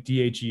also make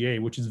DHEA,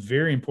 which is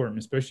very important,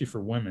 especially for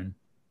women.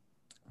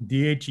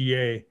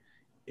 DHEA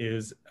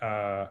is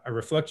a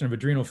reflection of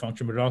adrenal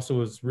function, but it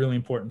also is really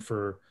important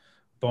for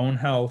bone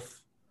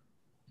health,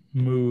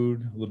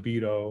 mood,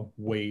 libido,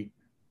 weight,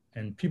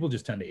 and people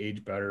just tend to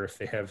age better if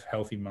they have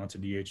healthy amounts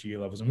of DHEA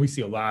levels. And we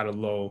see a lot of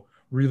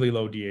really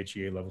low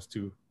DHEA levels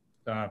too.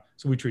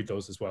 So we treat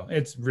those as well.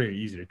 It's really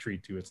easy to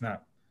treat too.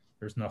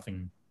 There's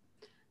nothing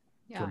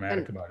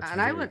dramatic about it.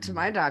 And I went to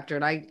my doctor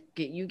and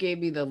you gave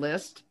me the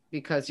list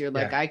because you're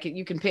like,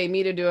 you can pay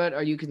me to do it,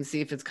 or you can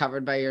see if it's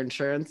covered by your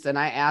insurance. And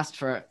I asked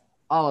for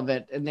all of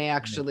it. And they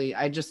actually,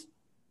 I just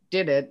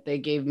did it. They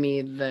gave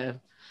me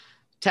the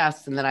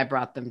tests and then I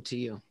brought them to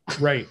you.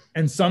 Right.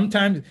 And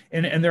sometimes,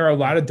 and there are a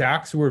lot of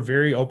docs who are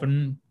very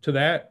open to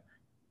that,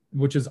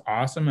 which is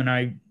awesome.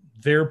 And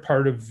they're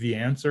part of the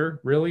answer,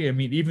 really. I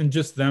mean, even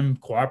just them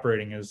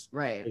cooperating is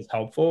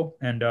helpful.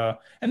 And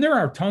there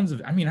are tons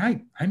of,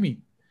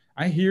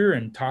 I hear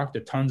and talk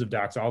to tons of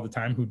docs all the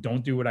time who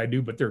don't do what I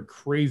do, but they're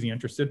crazy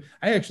interested.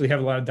 I actually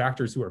have a lot of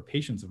doctors who are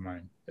patients of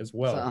mine as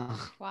well.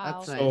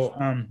 Wow. So,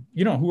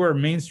 who are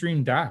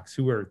mainstream docs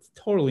who are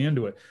totally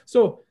into it.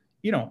 So,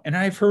 and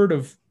I've heard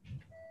of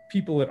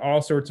people at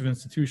all sorts of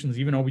institutions,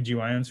 even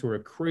OBGYNs who are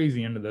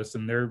crazy into this,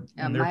 and they're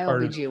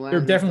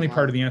definitely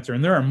part of the answer.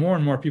 And there are more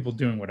and more people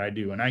doing what I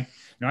do. And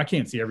I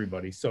can't see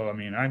everybody. So, I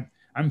mean,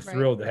 I'm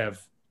thrilled to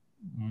have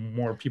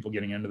more people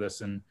getting into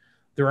this, and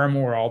there are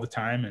more all the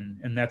time.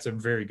 And that's a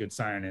very good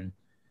sign. And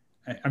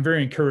I'm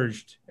very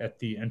encouraged at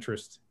the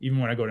interest. Even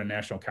when I go to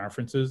national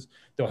conferences,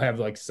 they'll have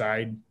like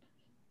side,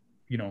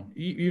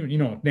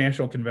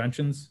 national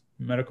conventions,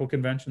 medical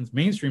conventions,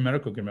 mainstream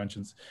medical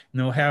conventions, and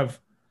they'll have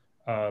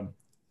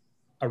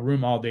a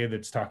room all day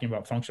that's talking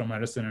about functional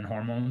medicine and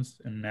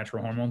hormones and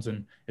natural hormones,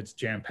 and it's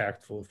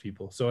jam-packed full of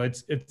people. So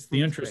it's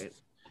the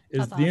interest. is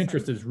That's the awesome.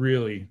 interest is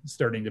really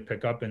starting to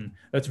pick up, and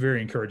that's a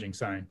very encouraging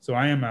sign. So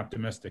I am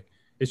optimistic.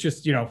 It's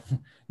just,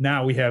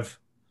 now we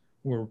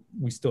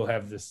still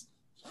have this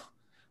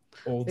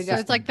old system.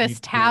 It's like this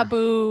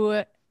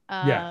taboo,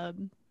 Yeah.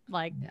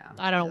 like,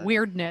 I don't know,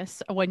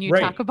 weirdness when you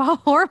Right. talk about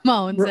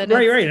hormones. Right.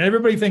 And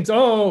everybody thinks,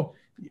 oh,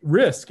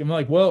 risk. I'm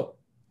like, well,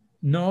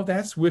 no,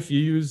 that's if you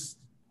use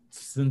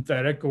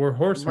synthetic or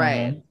horse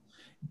hormone.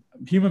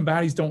 Human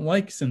bodies don't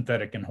like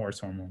synthetic and horse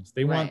hormones.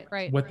 They want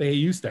what they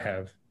used to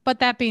have. But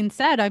that being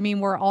said, I mean,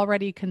 we're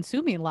already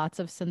consuming lots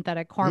of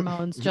synthetic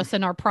hormones just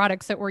in our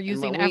products that we're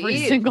using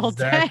every single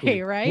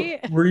day,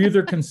 right? We're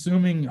either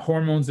consuming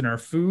hormones in our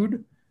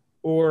food,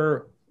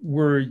 or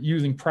we're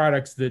using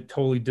products that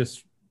totally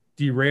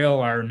derail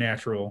our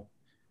natural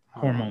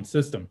hormone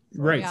system.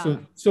 Right. Yeah.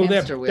 So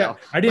that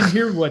I didn't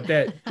hear what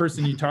that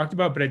person you talked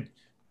about, but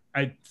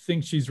I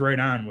think she's right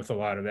on with a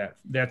lot of that.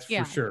 That's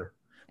for sure.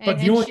 But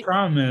the only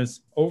problem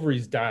is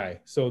ovaries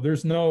die. So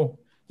there's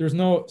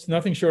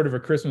nothing short of a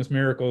Christmas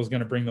miracle is going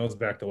to bring those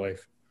back to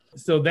life.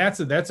 So that's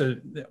a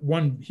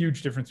one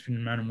huge difference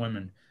between men and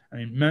women. I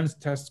mean, men's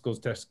testicles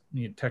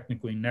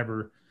technically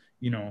never,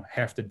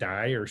 have to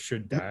die or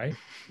should die,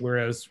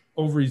 whereas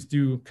ovaries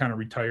do kind of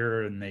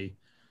retire, and they,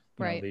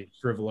 they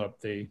shrivel up,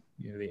 they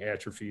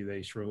atrophy,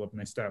 they shrivel up, and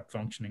they stop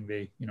functioning.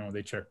 They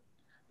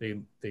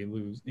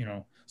lose,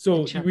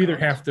 So you either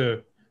have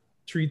to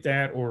treat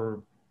that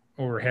or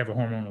have a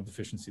hormonal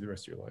deficiency the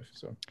rest of your life.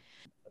 So,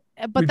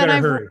 but then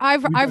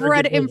I've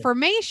read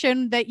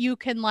information that you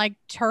can like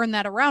turn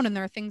that around, and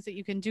there are things that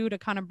you can do to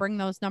kind of bring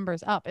those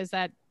numbers up.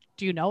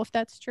 Do you know if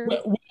that's true?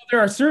 Well,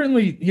 there are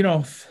certainly,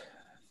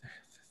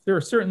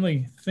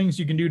 things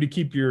you can do to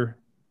keep your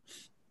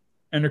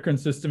endocrine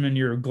system and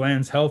your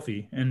glands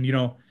healthy. And,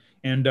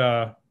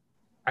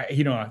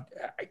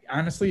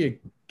 honestly,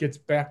 it gets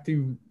back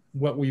to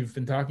what we've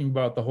been talking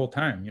about the whole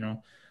time,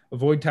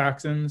 avoid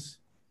toxins,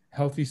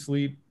 healthy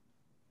sleep,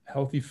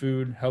 healthy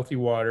food, healthy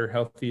water,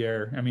 healthy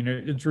air. I mean,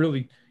 it's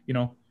really,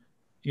 it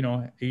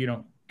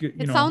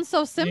sounds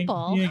so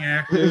simple. Being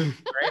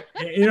active, right?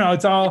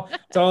 It's all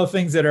the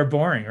things that are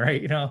boring,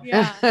 right?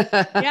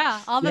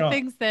 Yeah. All the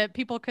things that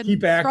people can keep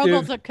struggle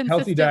active, to consistently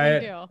healthy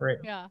diet, do. Right.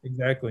 Yeah.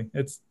 Exactly.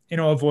 It's,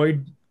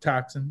 avoid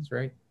toxins,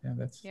 right?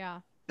 Yeah.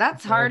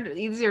 That's hard,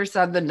 easier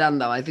said than done,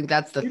 though. I think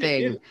that's the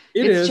thing.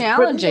 It's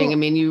challenging. I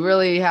mean, you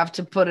really have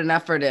to put an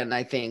effort in,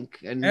 I think,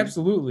 and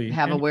absolutely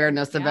have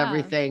awareness of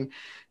everything.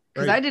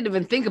 Because I didn't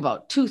even think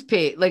about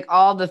toothpaste, like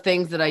all the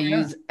things that I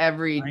use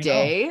every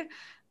day,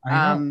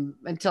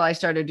 until I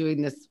started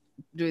doing this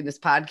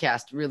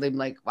podcast. Really, I'm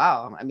like,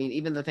 wow. I mean,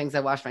 even the things I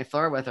wash my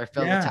floor with are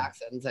filled with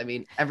toxins. I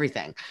mean,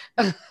 everything.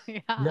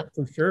 Yeah,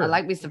 for sure. I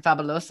like me some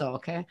Fabuloso.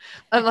 Okay,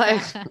 I'm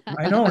like,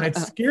 I know, and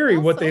it's scary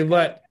what they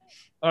let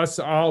us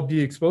all be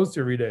exposed to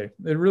every day.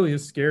 It really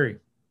is scary.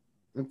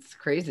 It's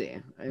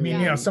crazy. I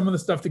mean, some of the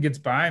stuff that gets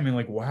by, I mean,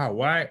 like, wow,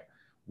 why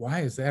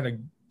is that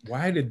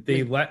why did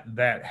they let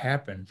that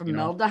happen?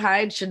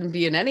 Formaldehyde shouldn't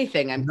be in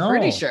anything. I'm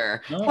pretty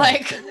sure. No.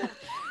 Like,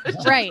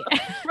 right.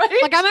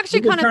 Like, I'm actually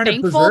kind of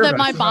thankful that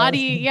my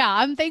body,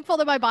 I'm thankful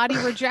that my body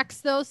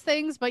rejects those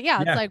things. But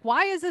it's like,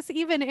 why is this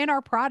even in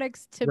our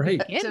products to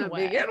begin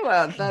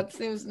with? That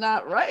seems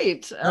not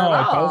right. No,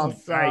 it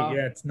doesn't. So.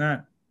 It's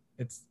not.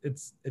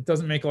 It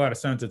doesn't make a lot of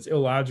sense. It's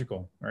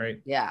illogical,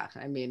 right? Yeah.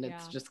 I mean,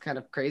 it's just kind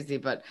of crazy,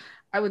 but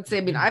I would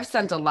say, I've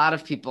sent a lot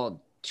of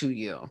people to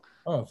you.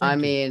 Oh, I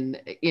mean,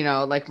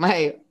 like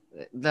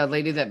the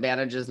lady that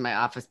manages my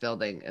office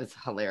building is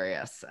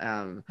hilarious.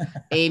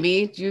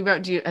 Amy,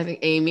 I think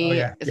Amy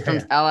is from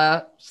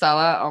Sella.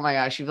 Oh my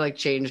gosh. She like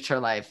changed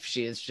her life.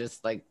 She is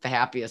just like the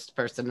happiest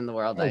person in the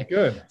world. I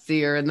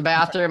see her in the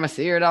bathroom. I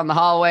see her down the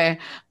hallway.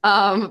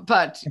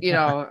 But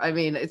I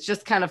mean, it's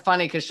just kind of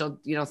funny because she'll,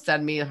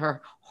 send me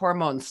her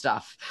hormone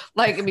stuff.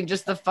 Like, I mean,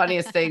 just the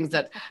funniest things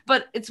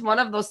but it's one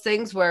of those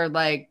things where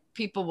like,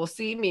 people will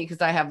see me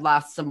because I have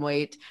lost some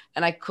weight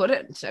and I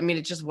couldn't. I mean,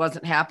 it just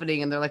wasn't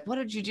happening. And they're like, what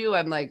did you do?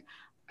 I'm like,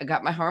 I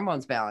got my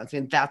hormones balanced. I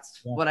mean, that's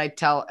what I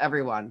tell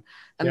everyone.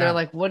 And they're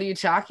like, what are you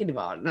talking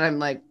about? And I'm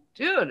like,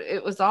 dude,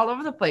 it was all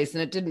over the place.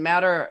 And it didn't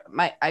matter.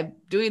 I'm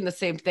doing the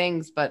same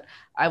things, but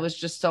I was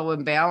just so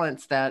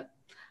imbalanced that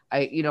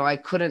I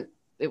couldn't,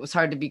 it was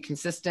hard to be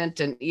consistent.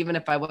 And even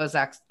if I was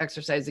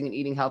exercising and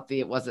eating healthy,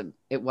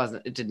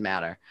 it didn't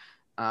matter.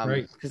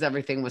 Because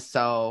everything was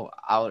so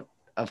out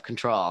of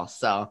control.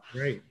 So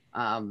I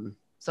hear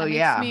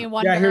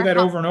that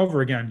over and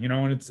over again,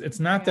 and it's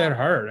not that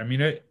hard. I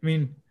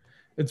mean,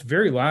 it's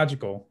very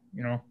logical,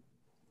 Yeah,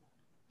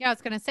 I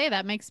was going to say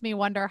that makes me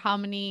wonder how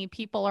many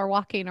people are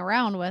walking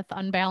around with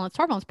unbalanced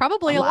hormones.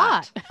 Probably a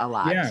lot.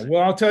 Yeah.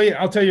 Well, I'll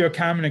tell you a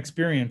common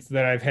experience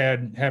that I've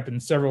had happen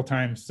several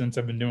times since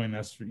I've been doing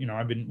this.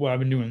 I've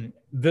been doing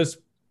this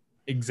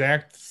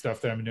exact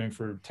stuff that I've been doing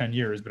for 10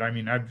 years, but I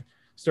mean, I've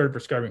started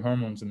prescribing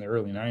hormones in the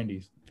early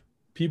 90s.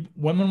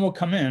 Women will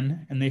come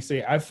in and they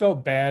say, I've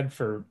felt bad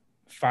for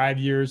 5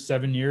 years,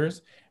 7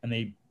 years, and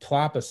they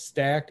plop a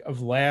stack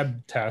of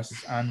lab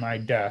tests on my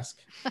desk.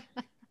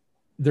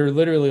 They're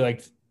literally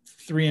like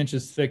 3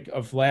 inches thick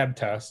of lab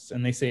tests,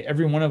 and they say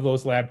every one of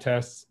those lab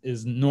tests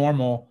is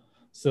normal.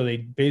 So they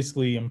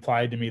basically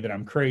implied to me that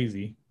I'm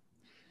crazy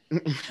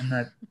and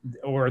that,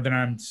 or that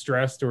I'm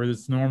stressed, or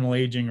it's normal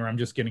aging, or I'm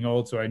just getting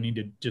old. So I need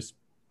to just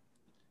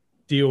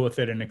deal with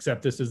it and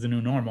accept this as the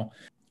new normal.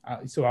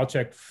 So I'll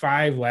check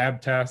 5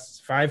 lab tests,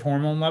 5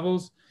 hormone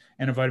levels,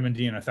 and a vitamin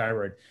D and a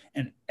thyroid,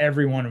 and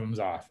every one of them's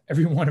off.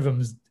 Every one of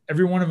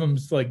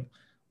them's like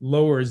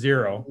low or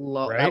zero.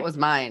 Low. Right? That was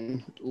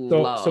mine.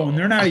 So and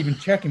they're not even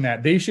checking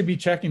that. They should be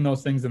checking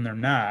those things, and they're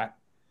not,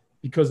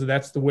 because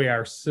that's the way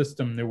our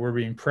system, that we're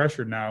being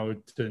pressured now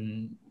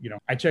to,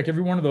 I check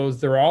every one of those.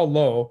 They're all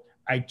low.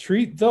 I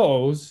treat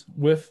those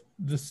with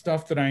the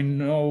stuff that I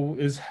know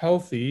is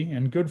healthy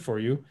and good for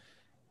you.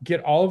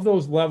 Get all of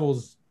those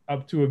levels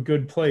up to a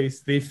good place.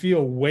 They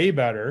feel way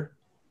better.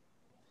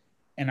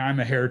 And I'm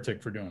a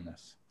heretic for doing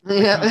this.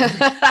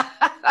 Yeah.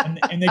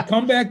 and they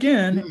come back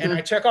in, and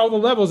I check all the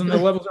levels, and the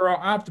levels are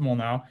all optimal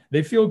now.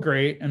 They feel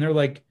great. And they're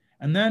like,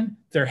 and then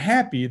they're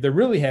happy. They're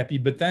really happy,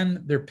 but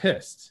then they're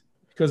pissed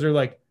because they're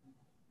like,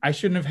 I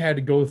shouldn't have had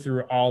to go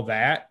through all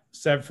that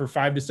for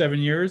 5 to 7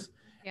 years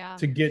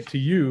to get to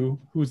you,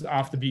 who's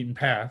off the beaten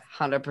path.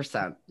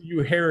 100%.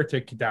 You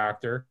heretic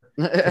doctor.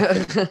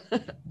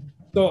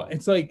 So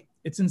it's like,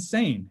 it's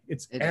insane.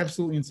 It's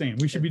absolutely insane.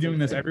 We should be doing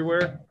this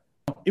everywhere.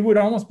 It would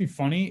almost be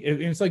funny.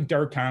 It's like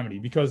dark comedy,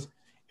 because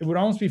it would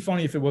almost be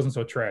funny if it wasn't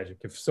so tragic,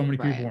 if so many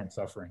people weren't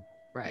suffering.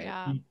 Right.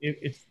 Yeah.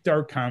 It's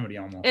dark comedy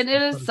almost. And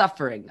it is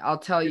suffering. I'll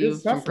tell you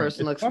from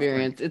personal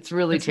experience. It's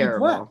really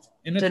terrible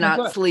to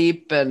not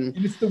sleep. And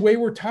it's the way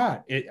we're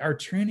taught. Our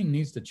training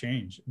needs to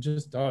change. It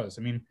just does.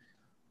 I mean,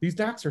 these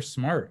docs are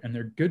smart, and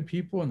they're good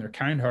people, and they're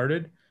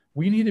kind-hearted.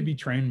 We need to be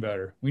trained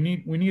better. We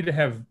need to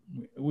have,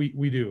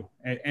 we do.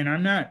 And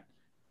I'm not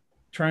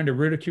trying to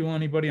ridicule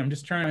anybody. I'm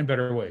just trying to find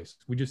better ways.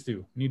 We just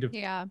do. We need to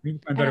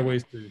find better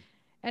ways to.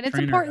 And it's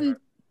important.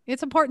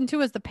 It's important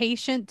too, as the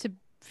patient,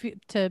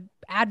 to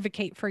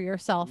advocate for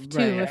yourself too.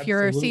 Right, if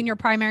you're seeing your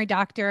primary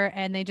doctor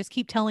and they just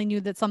keep telling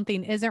you that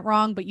something isn't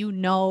wrong, but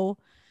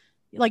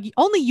like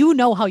only you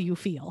know how you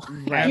feel.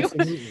 Right.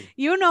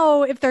 you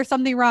know if there's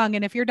something wrong,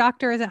 and if your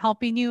doctor isn't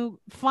helping you,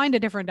 find a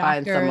different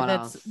doctor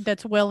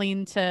that's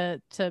willing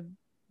to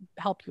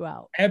help you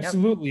out.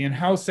 Absolutely. And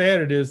how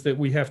sad it is that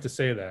we have to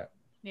say that.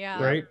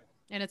 Yeah. Right.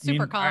 And it's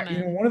super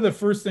common. One of the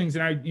first things,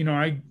 and I've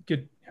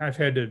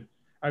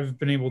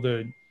been able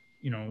to,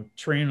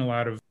 train a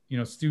lot of,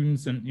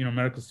 students and,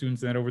 medical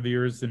students that over the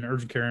years in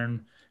urgent care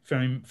and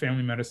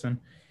family medicine.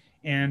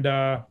 And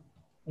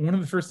one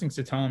of the first things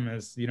to tell them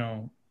is,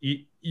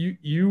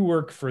 you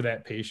work for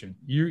that patient.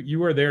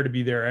 You are there to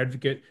be their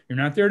advocate. You're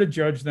not there to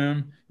judge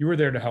them. You are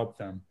there to help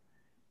them.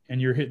 And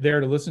you're there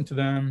to listen to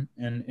them.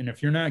 And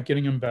if you're not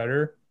getting them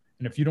better,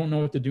 and if you don't know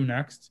what to do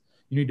next,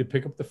 you need to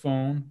pick up the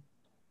phone,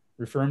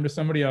 refer them to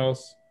somebody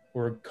else,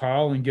 or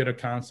call and get a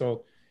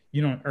consult,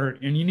 and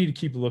you need to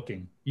keep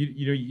looking.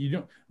 You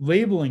don't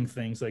labeling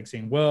things like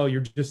saying, well,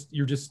 you're just,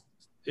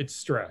 it's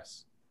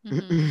stress.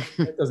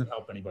 Mm-hmm. That doesn't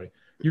help anybody.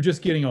 You're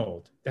just getting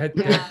old. That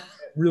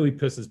really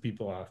pisses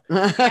people off.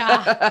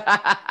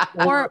 Yeah.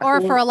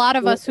 or for a lot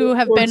of us who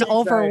have been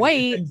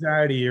overweight,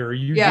 anxiety, or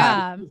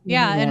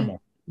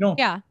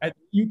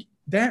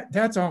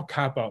that's all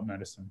cop-out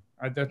medicine.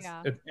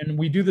 And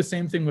we do the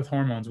same thing with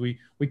hormones. We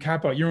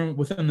cop out. You're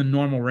within the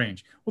normal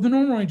range. Well, the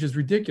normal range is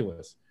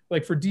ridiculous.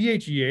 Like for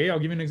DHEA, I'll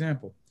give you an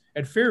example.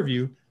 At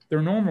Fairview,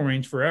 their normal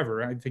range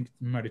forever, I think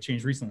it might have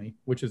changed recently,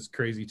 which is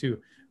crazy too.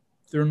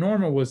 Their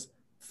normal was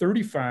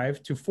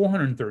 35 to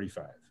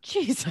 435.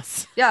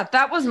 Jesus. Yeah,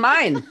 that was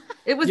mine.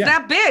 It was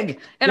that big.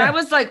 And I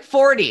was like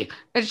 40.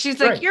 And she's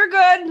like, you're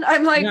good.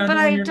 I'm like,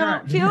 I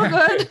don't feel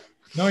good.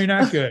 No, you're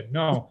not good.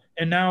 No.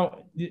 And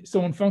now,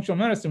 so in functional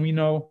medicine, we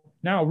know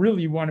now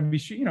really you want to be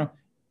sure,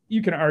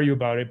 you can argue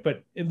about it,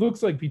 but it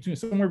looks like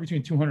somewhere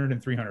between 200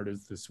 and 300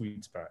 is the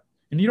sweet spot.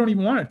 And you don't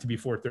even want it to be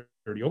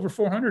 430. Over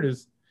 400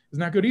 is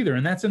not good either.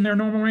 And that's in their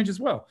normal range as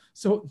well.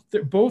 So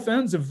both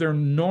ends of their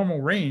normal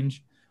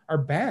range are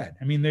bad.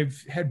 I mean,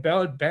 they've had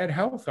bad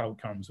health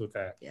outcomes with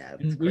that. Yeah,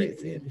 it's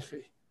crazy.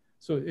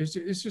 So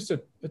it's just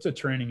a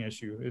training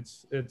issue.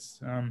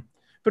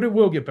 But it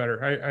will get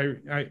better.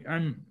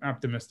 I'm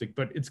optimistic,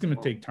 but it's going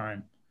to take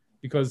time,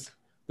 because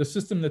the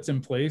system that's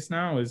in place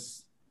now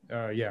is,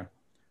 that's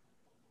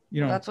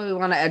why we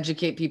want to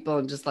educate people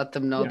and just let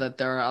them know that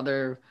there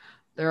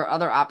are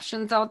other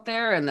options out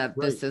there, and that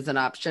this is an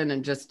option,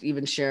 and just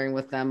even sharing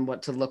with them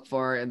what to look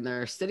for in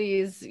their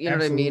cities. You know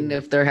what I mean?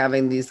 If they're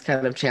having these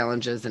kind of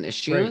challenges and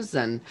issues.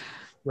 And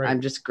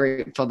I'm just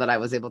grateful that I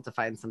was able to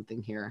find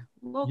something here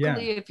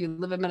locally. If you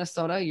live in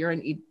Minnesota, you're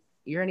in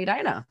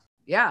Edina.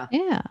 Yeah.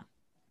 Yeah.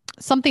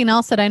 Something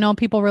else that I know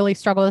people really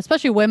struggle with,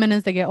 especially women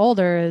as they get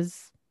older,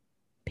 is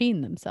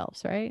peeing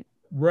themselves, right?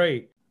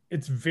 Right.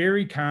 It's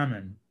very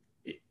common,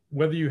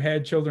 whether you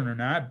had children or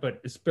not,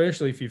 but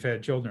especially if you've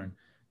had children,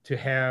 to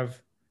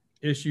have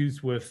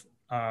issues with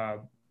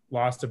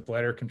loss of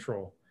bladder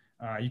control.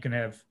 You can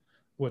have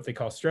what they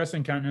call stress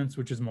incontinence,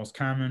 which is most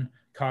common: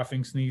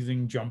 coughing,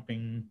 sneezing,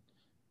 jumping,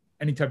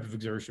 any type of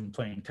exertion,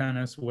 playing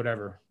tennis,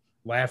 whatever.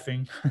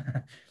 laughing,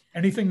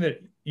 anything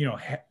that,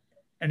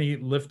 any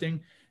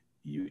lifting,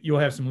 you'll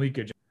have some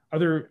leakage.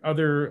 Other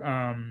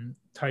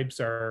types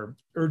are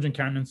urgent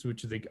incontinence,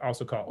 which they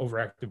also call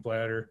overactive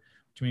bladder,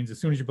 which means as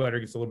soon as your bladder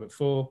gets a little bit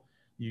full,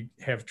 you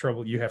have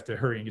trouble, you have to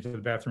hurry and get to the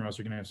bathroom, else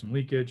you're going to have some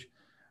leakage.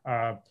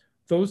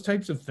 Those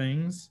types of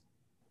things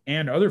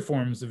and other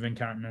forms of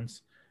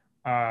incontinence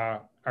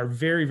are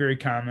very, very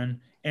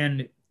common.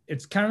 And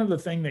it's kind of the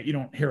thing that you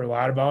don't hear a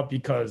lot about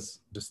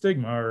because the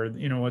stigma, or,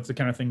 it's the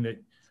kind of thing that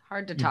It's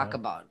hard to talk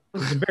about.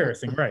 It's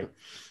embarrassing, right?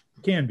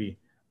 It can be.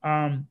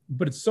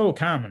 But it's so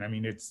common. I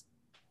mean,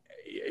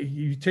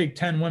 you take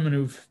 10 women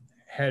who've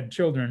had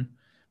children,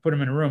 put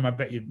them in a room, I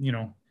bet you,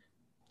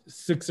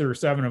 6 or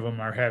 7 of them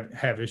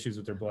have issues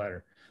with their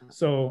bladder.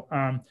 So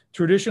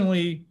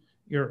traditionally,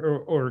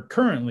 or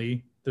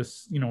currently,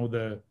 this,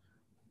 the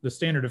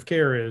standard of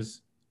care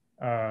is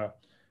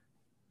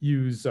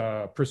use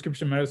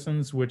prescription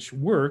medicines, which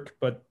work,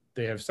 but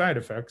they have side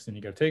effects, and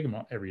you got to take them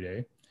every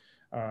day.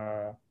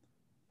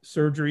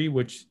 Surgery,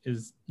 which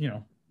is,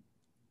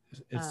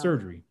 it's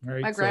surgery,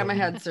 right? My grandma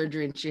had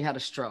surgery, and she had a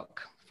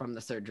stroke from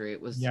the surgery.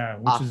 It was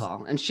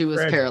awful, and she was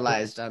tragic.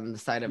 Paralyzed on the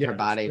side of her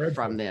body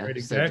from the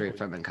right, surgery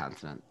from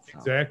incontinence. So.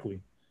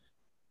 Exactly.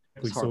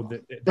 So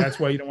that's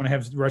why you don't want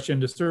to rush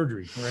into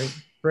surgery, right?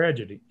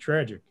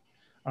 Tragic.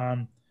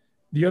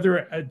 The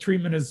other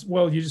treatment is,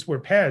 well, you just wear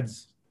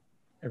pads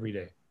every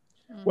day.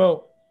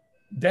 Well,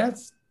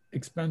 that's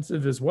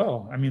expensive as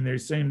well. I mean, they're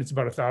saying it's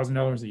about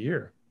 $1,000 a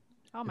year.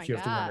 Oh my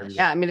gosh.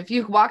 Yeah, I mean, if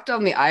you walk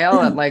down the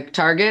aisle at like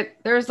Target,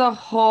 there's a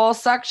whole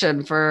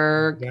section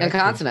for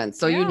incontinence.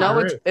 So you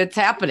know it's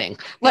happening.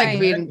 Like, I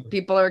mean,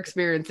 people are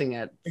experiencing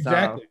it.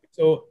 Exactly.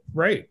 So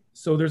right.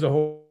 So there's a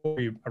whole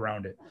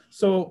around it.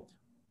 So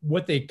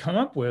what they come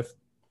up with,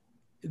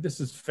 this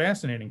is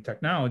fascinating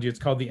technology. It's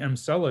called the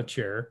Emsella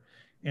chair,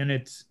 and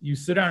you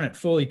sit on it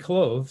fully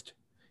clothed,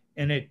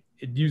 and it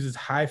uses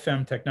high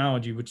FEM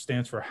technology, which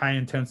stands for high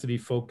intensity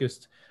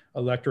focused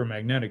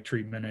electromagnetic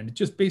treatment. And it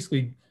just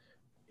basically,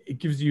 it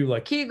gives you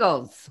like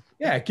Kegels.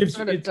 Yeah, it gives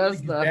you.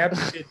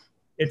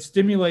 It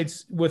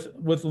stimulates with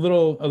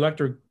little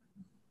electric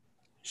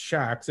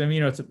shocks. I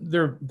mean,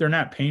 they're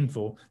not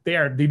painful.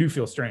 They do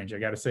feel strange. I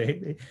got to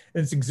say,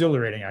 it's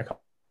exhilarating.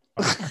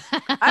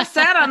 I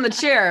sat on the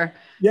chair.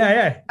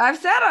 Yeah. I've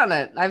sat on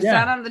it. I've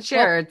sat on the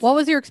chair. What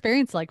was your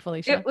experience like,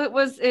 Felicia?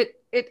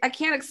 I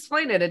can't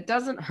explain it. It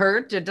doesn't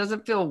hurt. It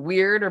doesn't feel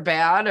weird or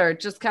bad, or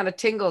it just kind of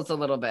tingles a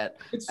little bit.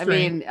 I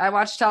mean, I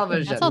watch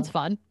television. That sounds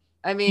fun.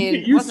 I mean,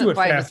 it wasn't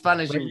quite as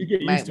fun as you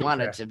might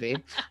want it to be.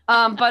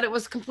 But it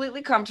was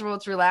completely comfortable.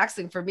 It's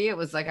relaxing. For me, it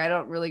was like, I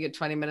don't really get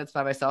 20 minutes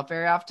by myself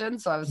very often.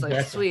 So I was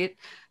like, sweet.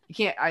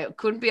 I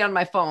couldn't be on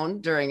my phone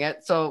during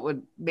it. So it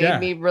would make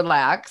me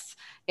relax.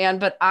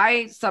 But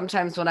I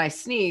sometimes, when I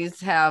sneeze,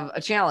 have a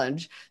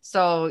challenge.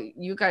 So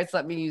you guys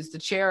let me use the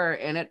chair,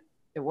 and it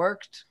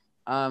worked.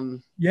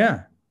 And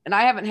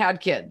I haven't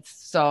had kids.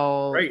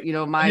 So,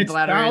 my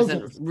bladder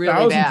isn't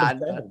really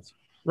bad.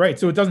 Right.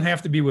 So it doesn't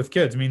have to be with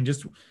kids. I mean,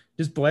 just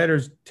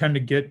bladders tend to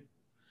get,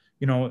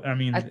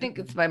 I think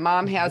it's my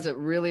mom has it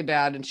really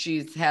bad, and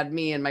she's had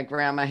me, and my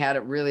grandma had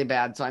it really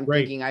bad. So I'm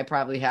thinking I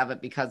probably have it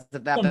because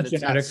of that, but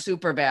it's not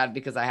super bad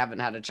because I haven't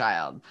had a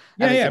child.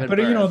 But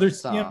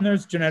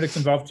there's genetics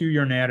involved too,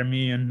 your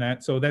anatomy and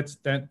that. So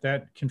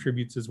that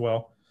contributes as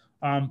well.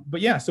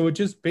 So it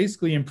just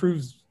basically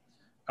improves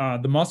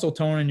the muscle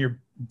tone in your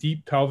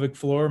deep pelvic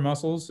floor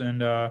muscles,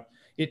 and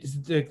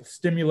it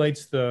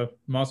stimulates the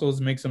muscles,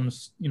 makes them,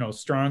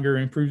 stronger,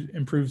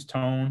 improves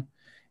tone,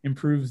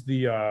 improves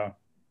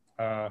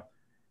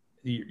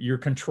your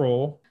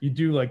control. You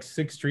do like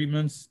 6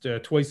 treatments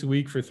twice a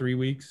week for 3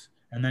 weeks,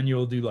 and then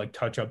you'll do like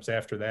touch-ups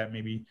after that,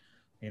 maybe,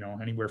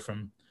 anywhere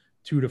from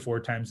 2 to 4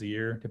 times a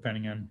year,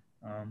 depending on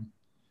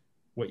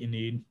what you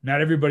need.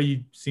 Not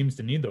everybody seems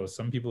to need those.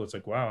 Some people, it's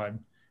like, wow,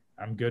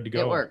 I'm good to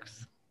go. It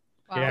works.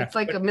 Wow. Yeah. It's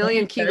like a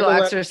million Kegel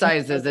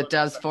exercises it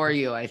does for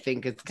you. I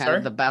think it's kind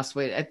of the best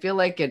way. I feel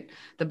like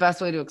the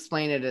best way to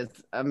explain it is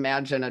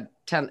imagine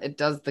it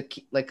does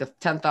like a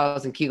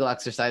 10,000 Kegel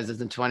exercises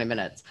in 20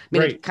 minutes. I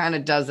mean, it kind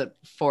of does it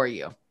for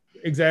you.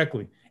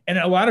 Exactly. And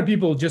a lot of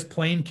people just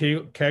plain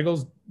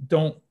Kegels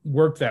don't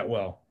work that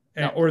well,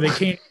 or they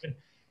can't.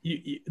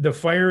 The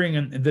firing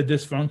and the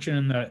dysfunction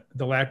and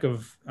the lack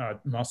of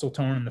muscle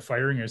tone and the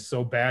firing is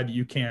so bad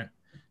you can't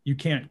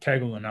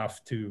Kegel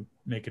enough to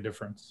make a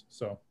difference.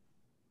 So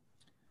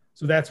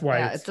that's why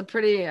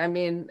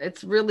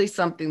it's really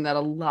something that a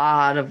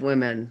lot of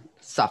women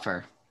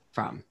suffer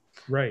from.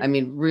 Right. I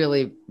mean,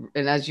 really.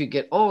 And as you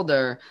get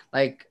older,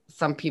 like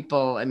some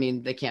people, I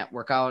mean, they can't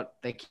work out.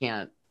 They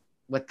can't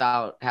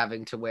without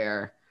having to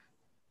wear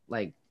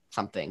like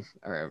something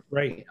or,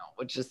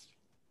 which is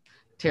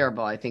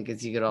terrible. I think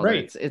as you get older,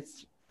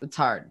 it's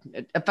hard.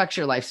 It affects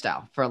your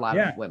lifestyle for a lot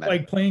of women.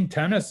 Like playing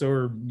tennis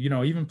or,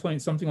 even playing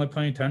something like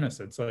playing tennis.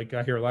 It's like,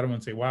 I hear a lot of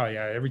women say, wow,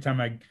 yeah, every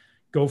time I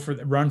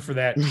run for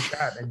that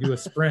shot, I do a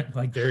sprint.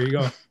 Like, there you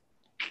go.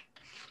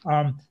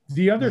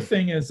 The other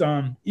thing is,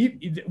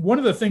 one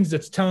of the things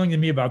that's telling to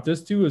me about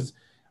this too is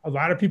a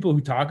lot of people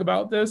who talk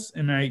about this,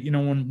 and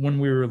when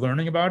we were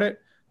learning about it,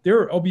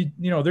 they're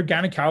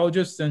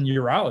gynecologists and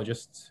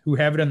urologists who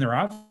have it in their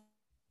office.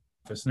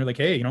 And they're like,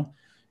 hey,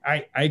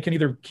 I can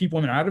either keep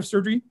women out of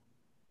surgery,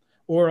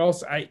 or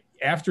else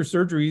after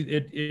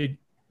surgery,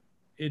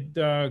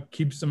 it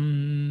keeps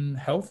them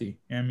healthy.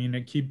 I mean,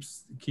 it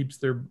keeps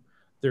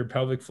their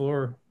pelvic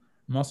floor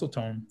muscle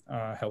tone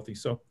healthy.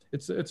 So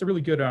it's a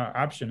really good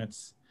option.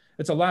 It's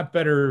a lot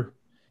better.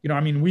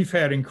 We've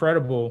had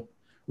incredible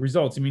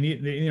results. I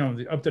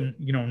mean, up to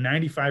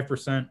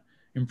 95%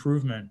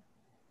 improvement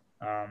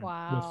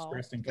with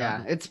stress incontinence.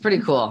 Yeah, it's pretty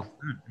cool.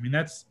 I mean,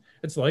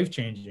 it's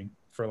life-changing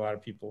for a lot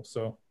of people.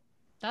 So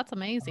that's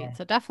amazing.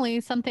 So definitely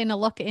something to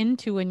look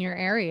into in your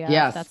area.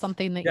 Yes. If that's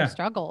something that you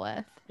struggle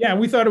with. Yeah,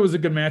 we thought it was a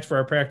good match for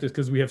our practice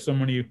because we have so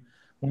many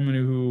women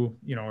who,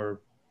 are,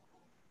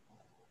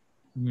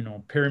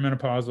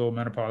 perimenopausal,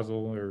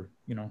 menopausal,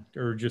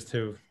 or just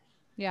have.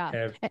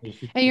 Yeah.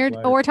 And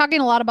we're talking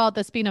a lot about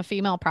this being a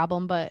female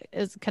problem, but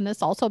can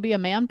this also be a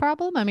man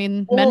problem? I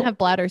mean, men have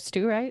bladders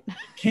too, right?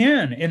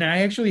 Can. And I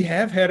actually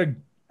have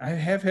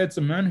had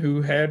some men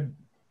who had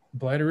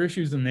bladder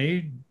issues and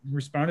they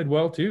responded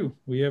well too.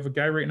 We have a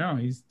guy right now.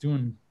 He's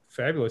doing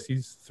fabulous.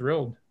 He's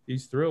thrilled.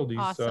 He's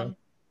awesome.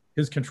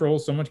 His control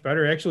is so much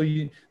better.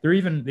 Actually,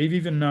 they've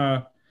even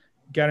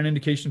got an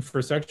indication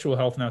for sexual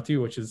health now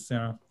too, which is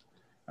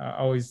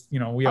always, we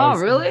always.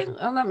 Oh, really?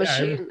 On that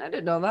machine? I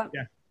didn't know that.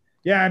 Yeah.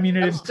 Yeah. I mean,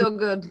 it's still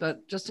good,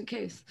 but just in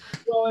case.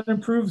 Well, it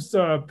improves,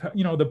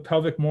 the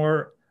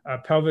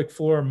pelvic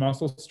floor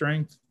muscle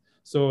strength.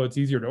 So it's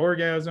easier to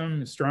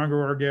orgasm, stronger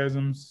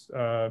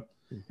orgasms,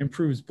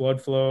 improves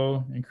blood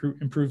flow,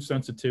 improves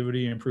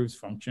sensitivity, improves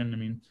function. I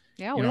mean,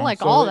 we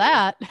like all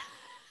that.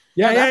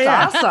 Yeah,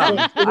 that's awesome.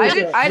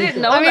 I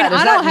didn't know that.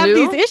 I don't have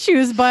these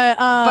issues, but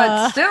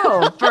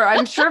still,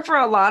 I'm sure for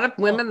a lot of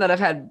women that have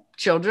had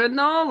children,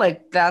 though,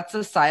 like that's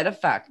a side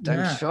effect.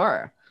 I'm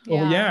sure.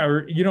 Well,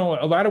 or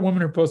a lot of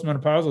women who are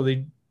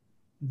postmenopausal,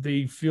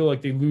 they feel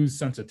like they lose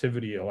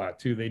sensitivity a lot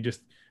too. They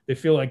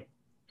feel like,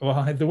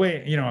 well, the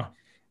way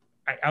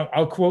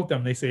I'll quote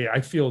them. They say,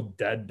 "I feel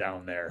dead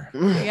down there."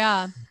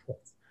 Yeah.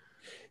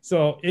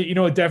 So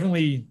it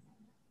definitely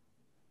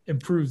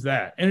improves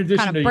that. In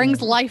addition, kind of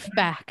brings life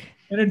back.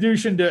 In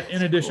addition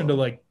to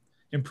like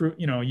improve,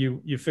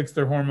 you fix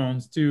their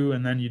hormones too,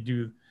 and then you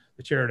do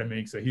the chair. It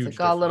makes a huge. It's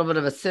like a little bit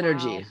of a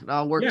synergy. Wow. It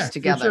all works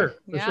together.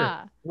 For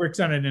sure.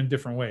 Works on it in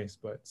different ways,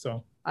 but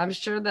so I'm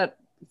sure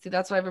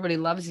that's why everybody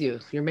loves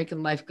you. You're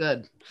making life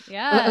good.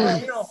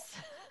 Yeah.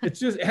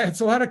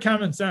 It's a lot of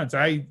common sense.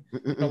 Like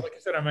I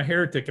said, I'm a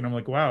heretic, and I'm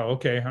like, wow,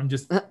 okay, I'm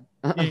just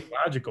being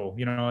logical.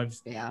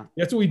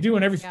 That's what we do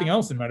in everything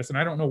else in medicine.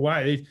 I don't know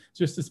why. It's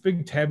just this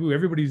big taboo.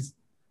 Everybody's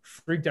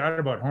freaked out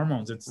about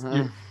hormones. It's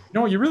you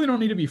really don't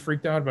need to be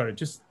freaked out about it.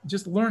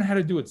 Just learn how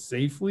to do it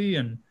safely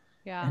and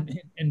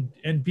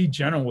be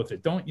gentle with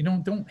it.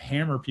 Don't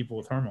hammer people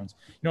with hormones.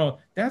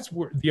 That's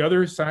where the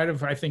other side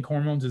of, I think,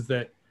 hormones is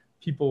that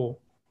people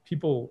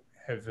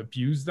have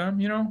abused them.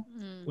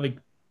 Like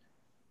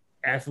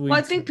athletes. Well,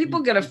 I think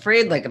people get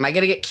afraid. Like, am I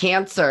going to get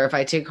cancer if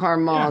I take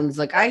hormones?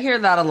 Like, I hear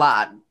that a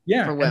lot.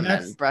 For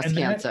women, breast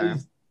cancer.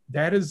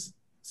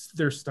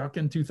 They're stuck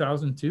in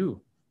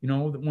 2002.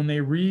 When they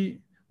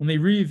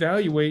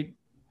reevaluate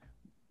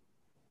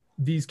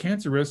these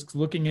cancer risks,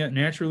 looking at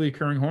naturally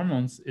occurring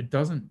hormones, it's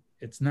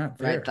not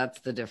there. Right,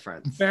 that's the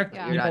difference. In fact,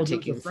 there's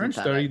a French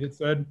study that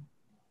said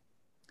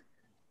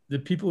the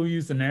people who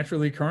use the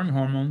naturally occurring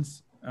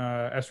hormones,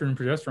 estrogen and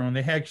progesterone,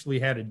 they actually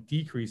had a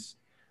decreased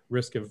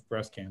risk of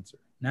breast cancer,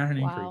 not an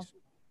increase.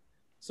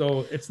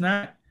 So it's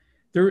not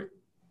there.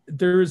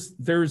 There's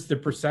the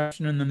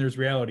perception and then there's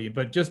reality.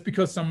 But just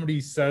because something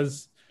said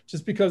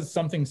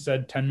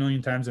 10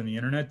 million times on the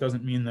internet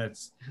doesn't mean that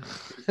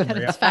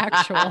it's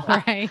factual,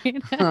 right?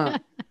 Yes.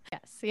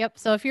 Yep.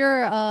 So if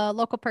you're a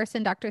local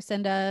person,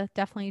 Dr.Sinda,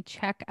 definitely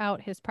check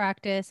out his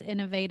practice,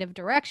 Innovative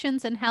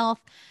Directions in Health.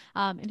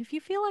 And if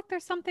you feel like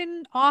there's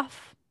something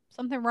off,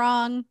 something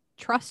wrong,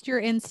 trust your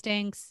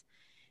instincts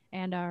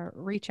and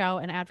reach out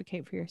and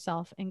advocate for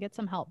yourself and get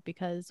some help,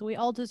 because we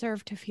all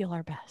deserve to feel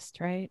our best,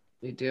 right?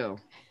 We do.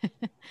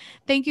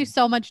 Thank you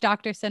so much,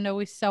 Dr. Sinda.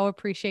 We so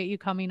appreciate you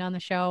coming on the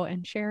show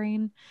and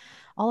sharing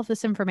all of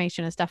this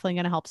information. It's definitely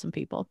going to help some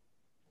people.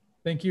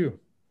 Thank you.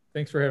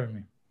 Thanks for having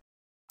me.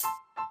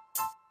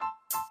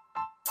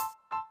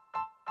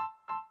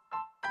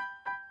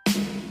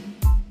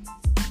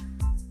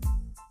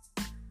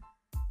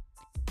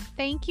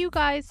 Thank you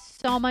guys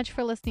so much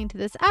for listening to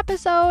this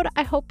episode.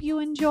 I hope you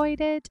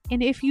enjoyed it.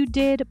 And if you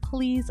did,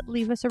 please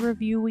leave us a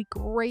review. We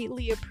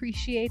greatly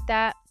appreciate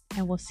that.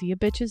 And we'll see you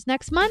bitches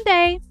next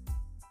Monday.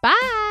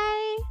 Bye.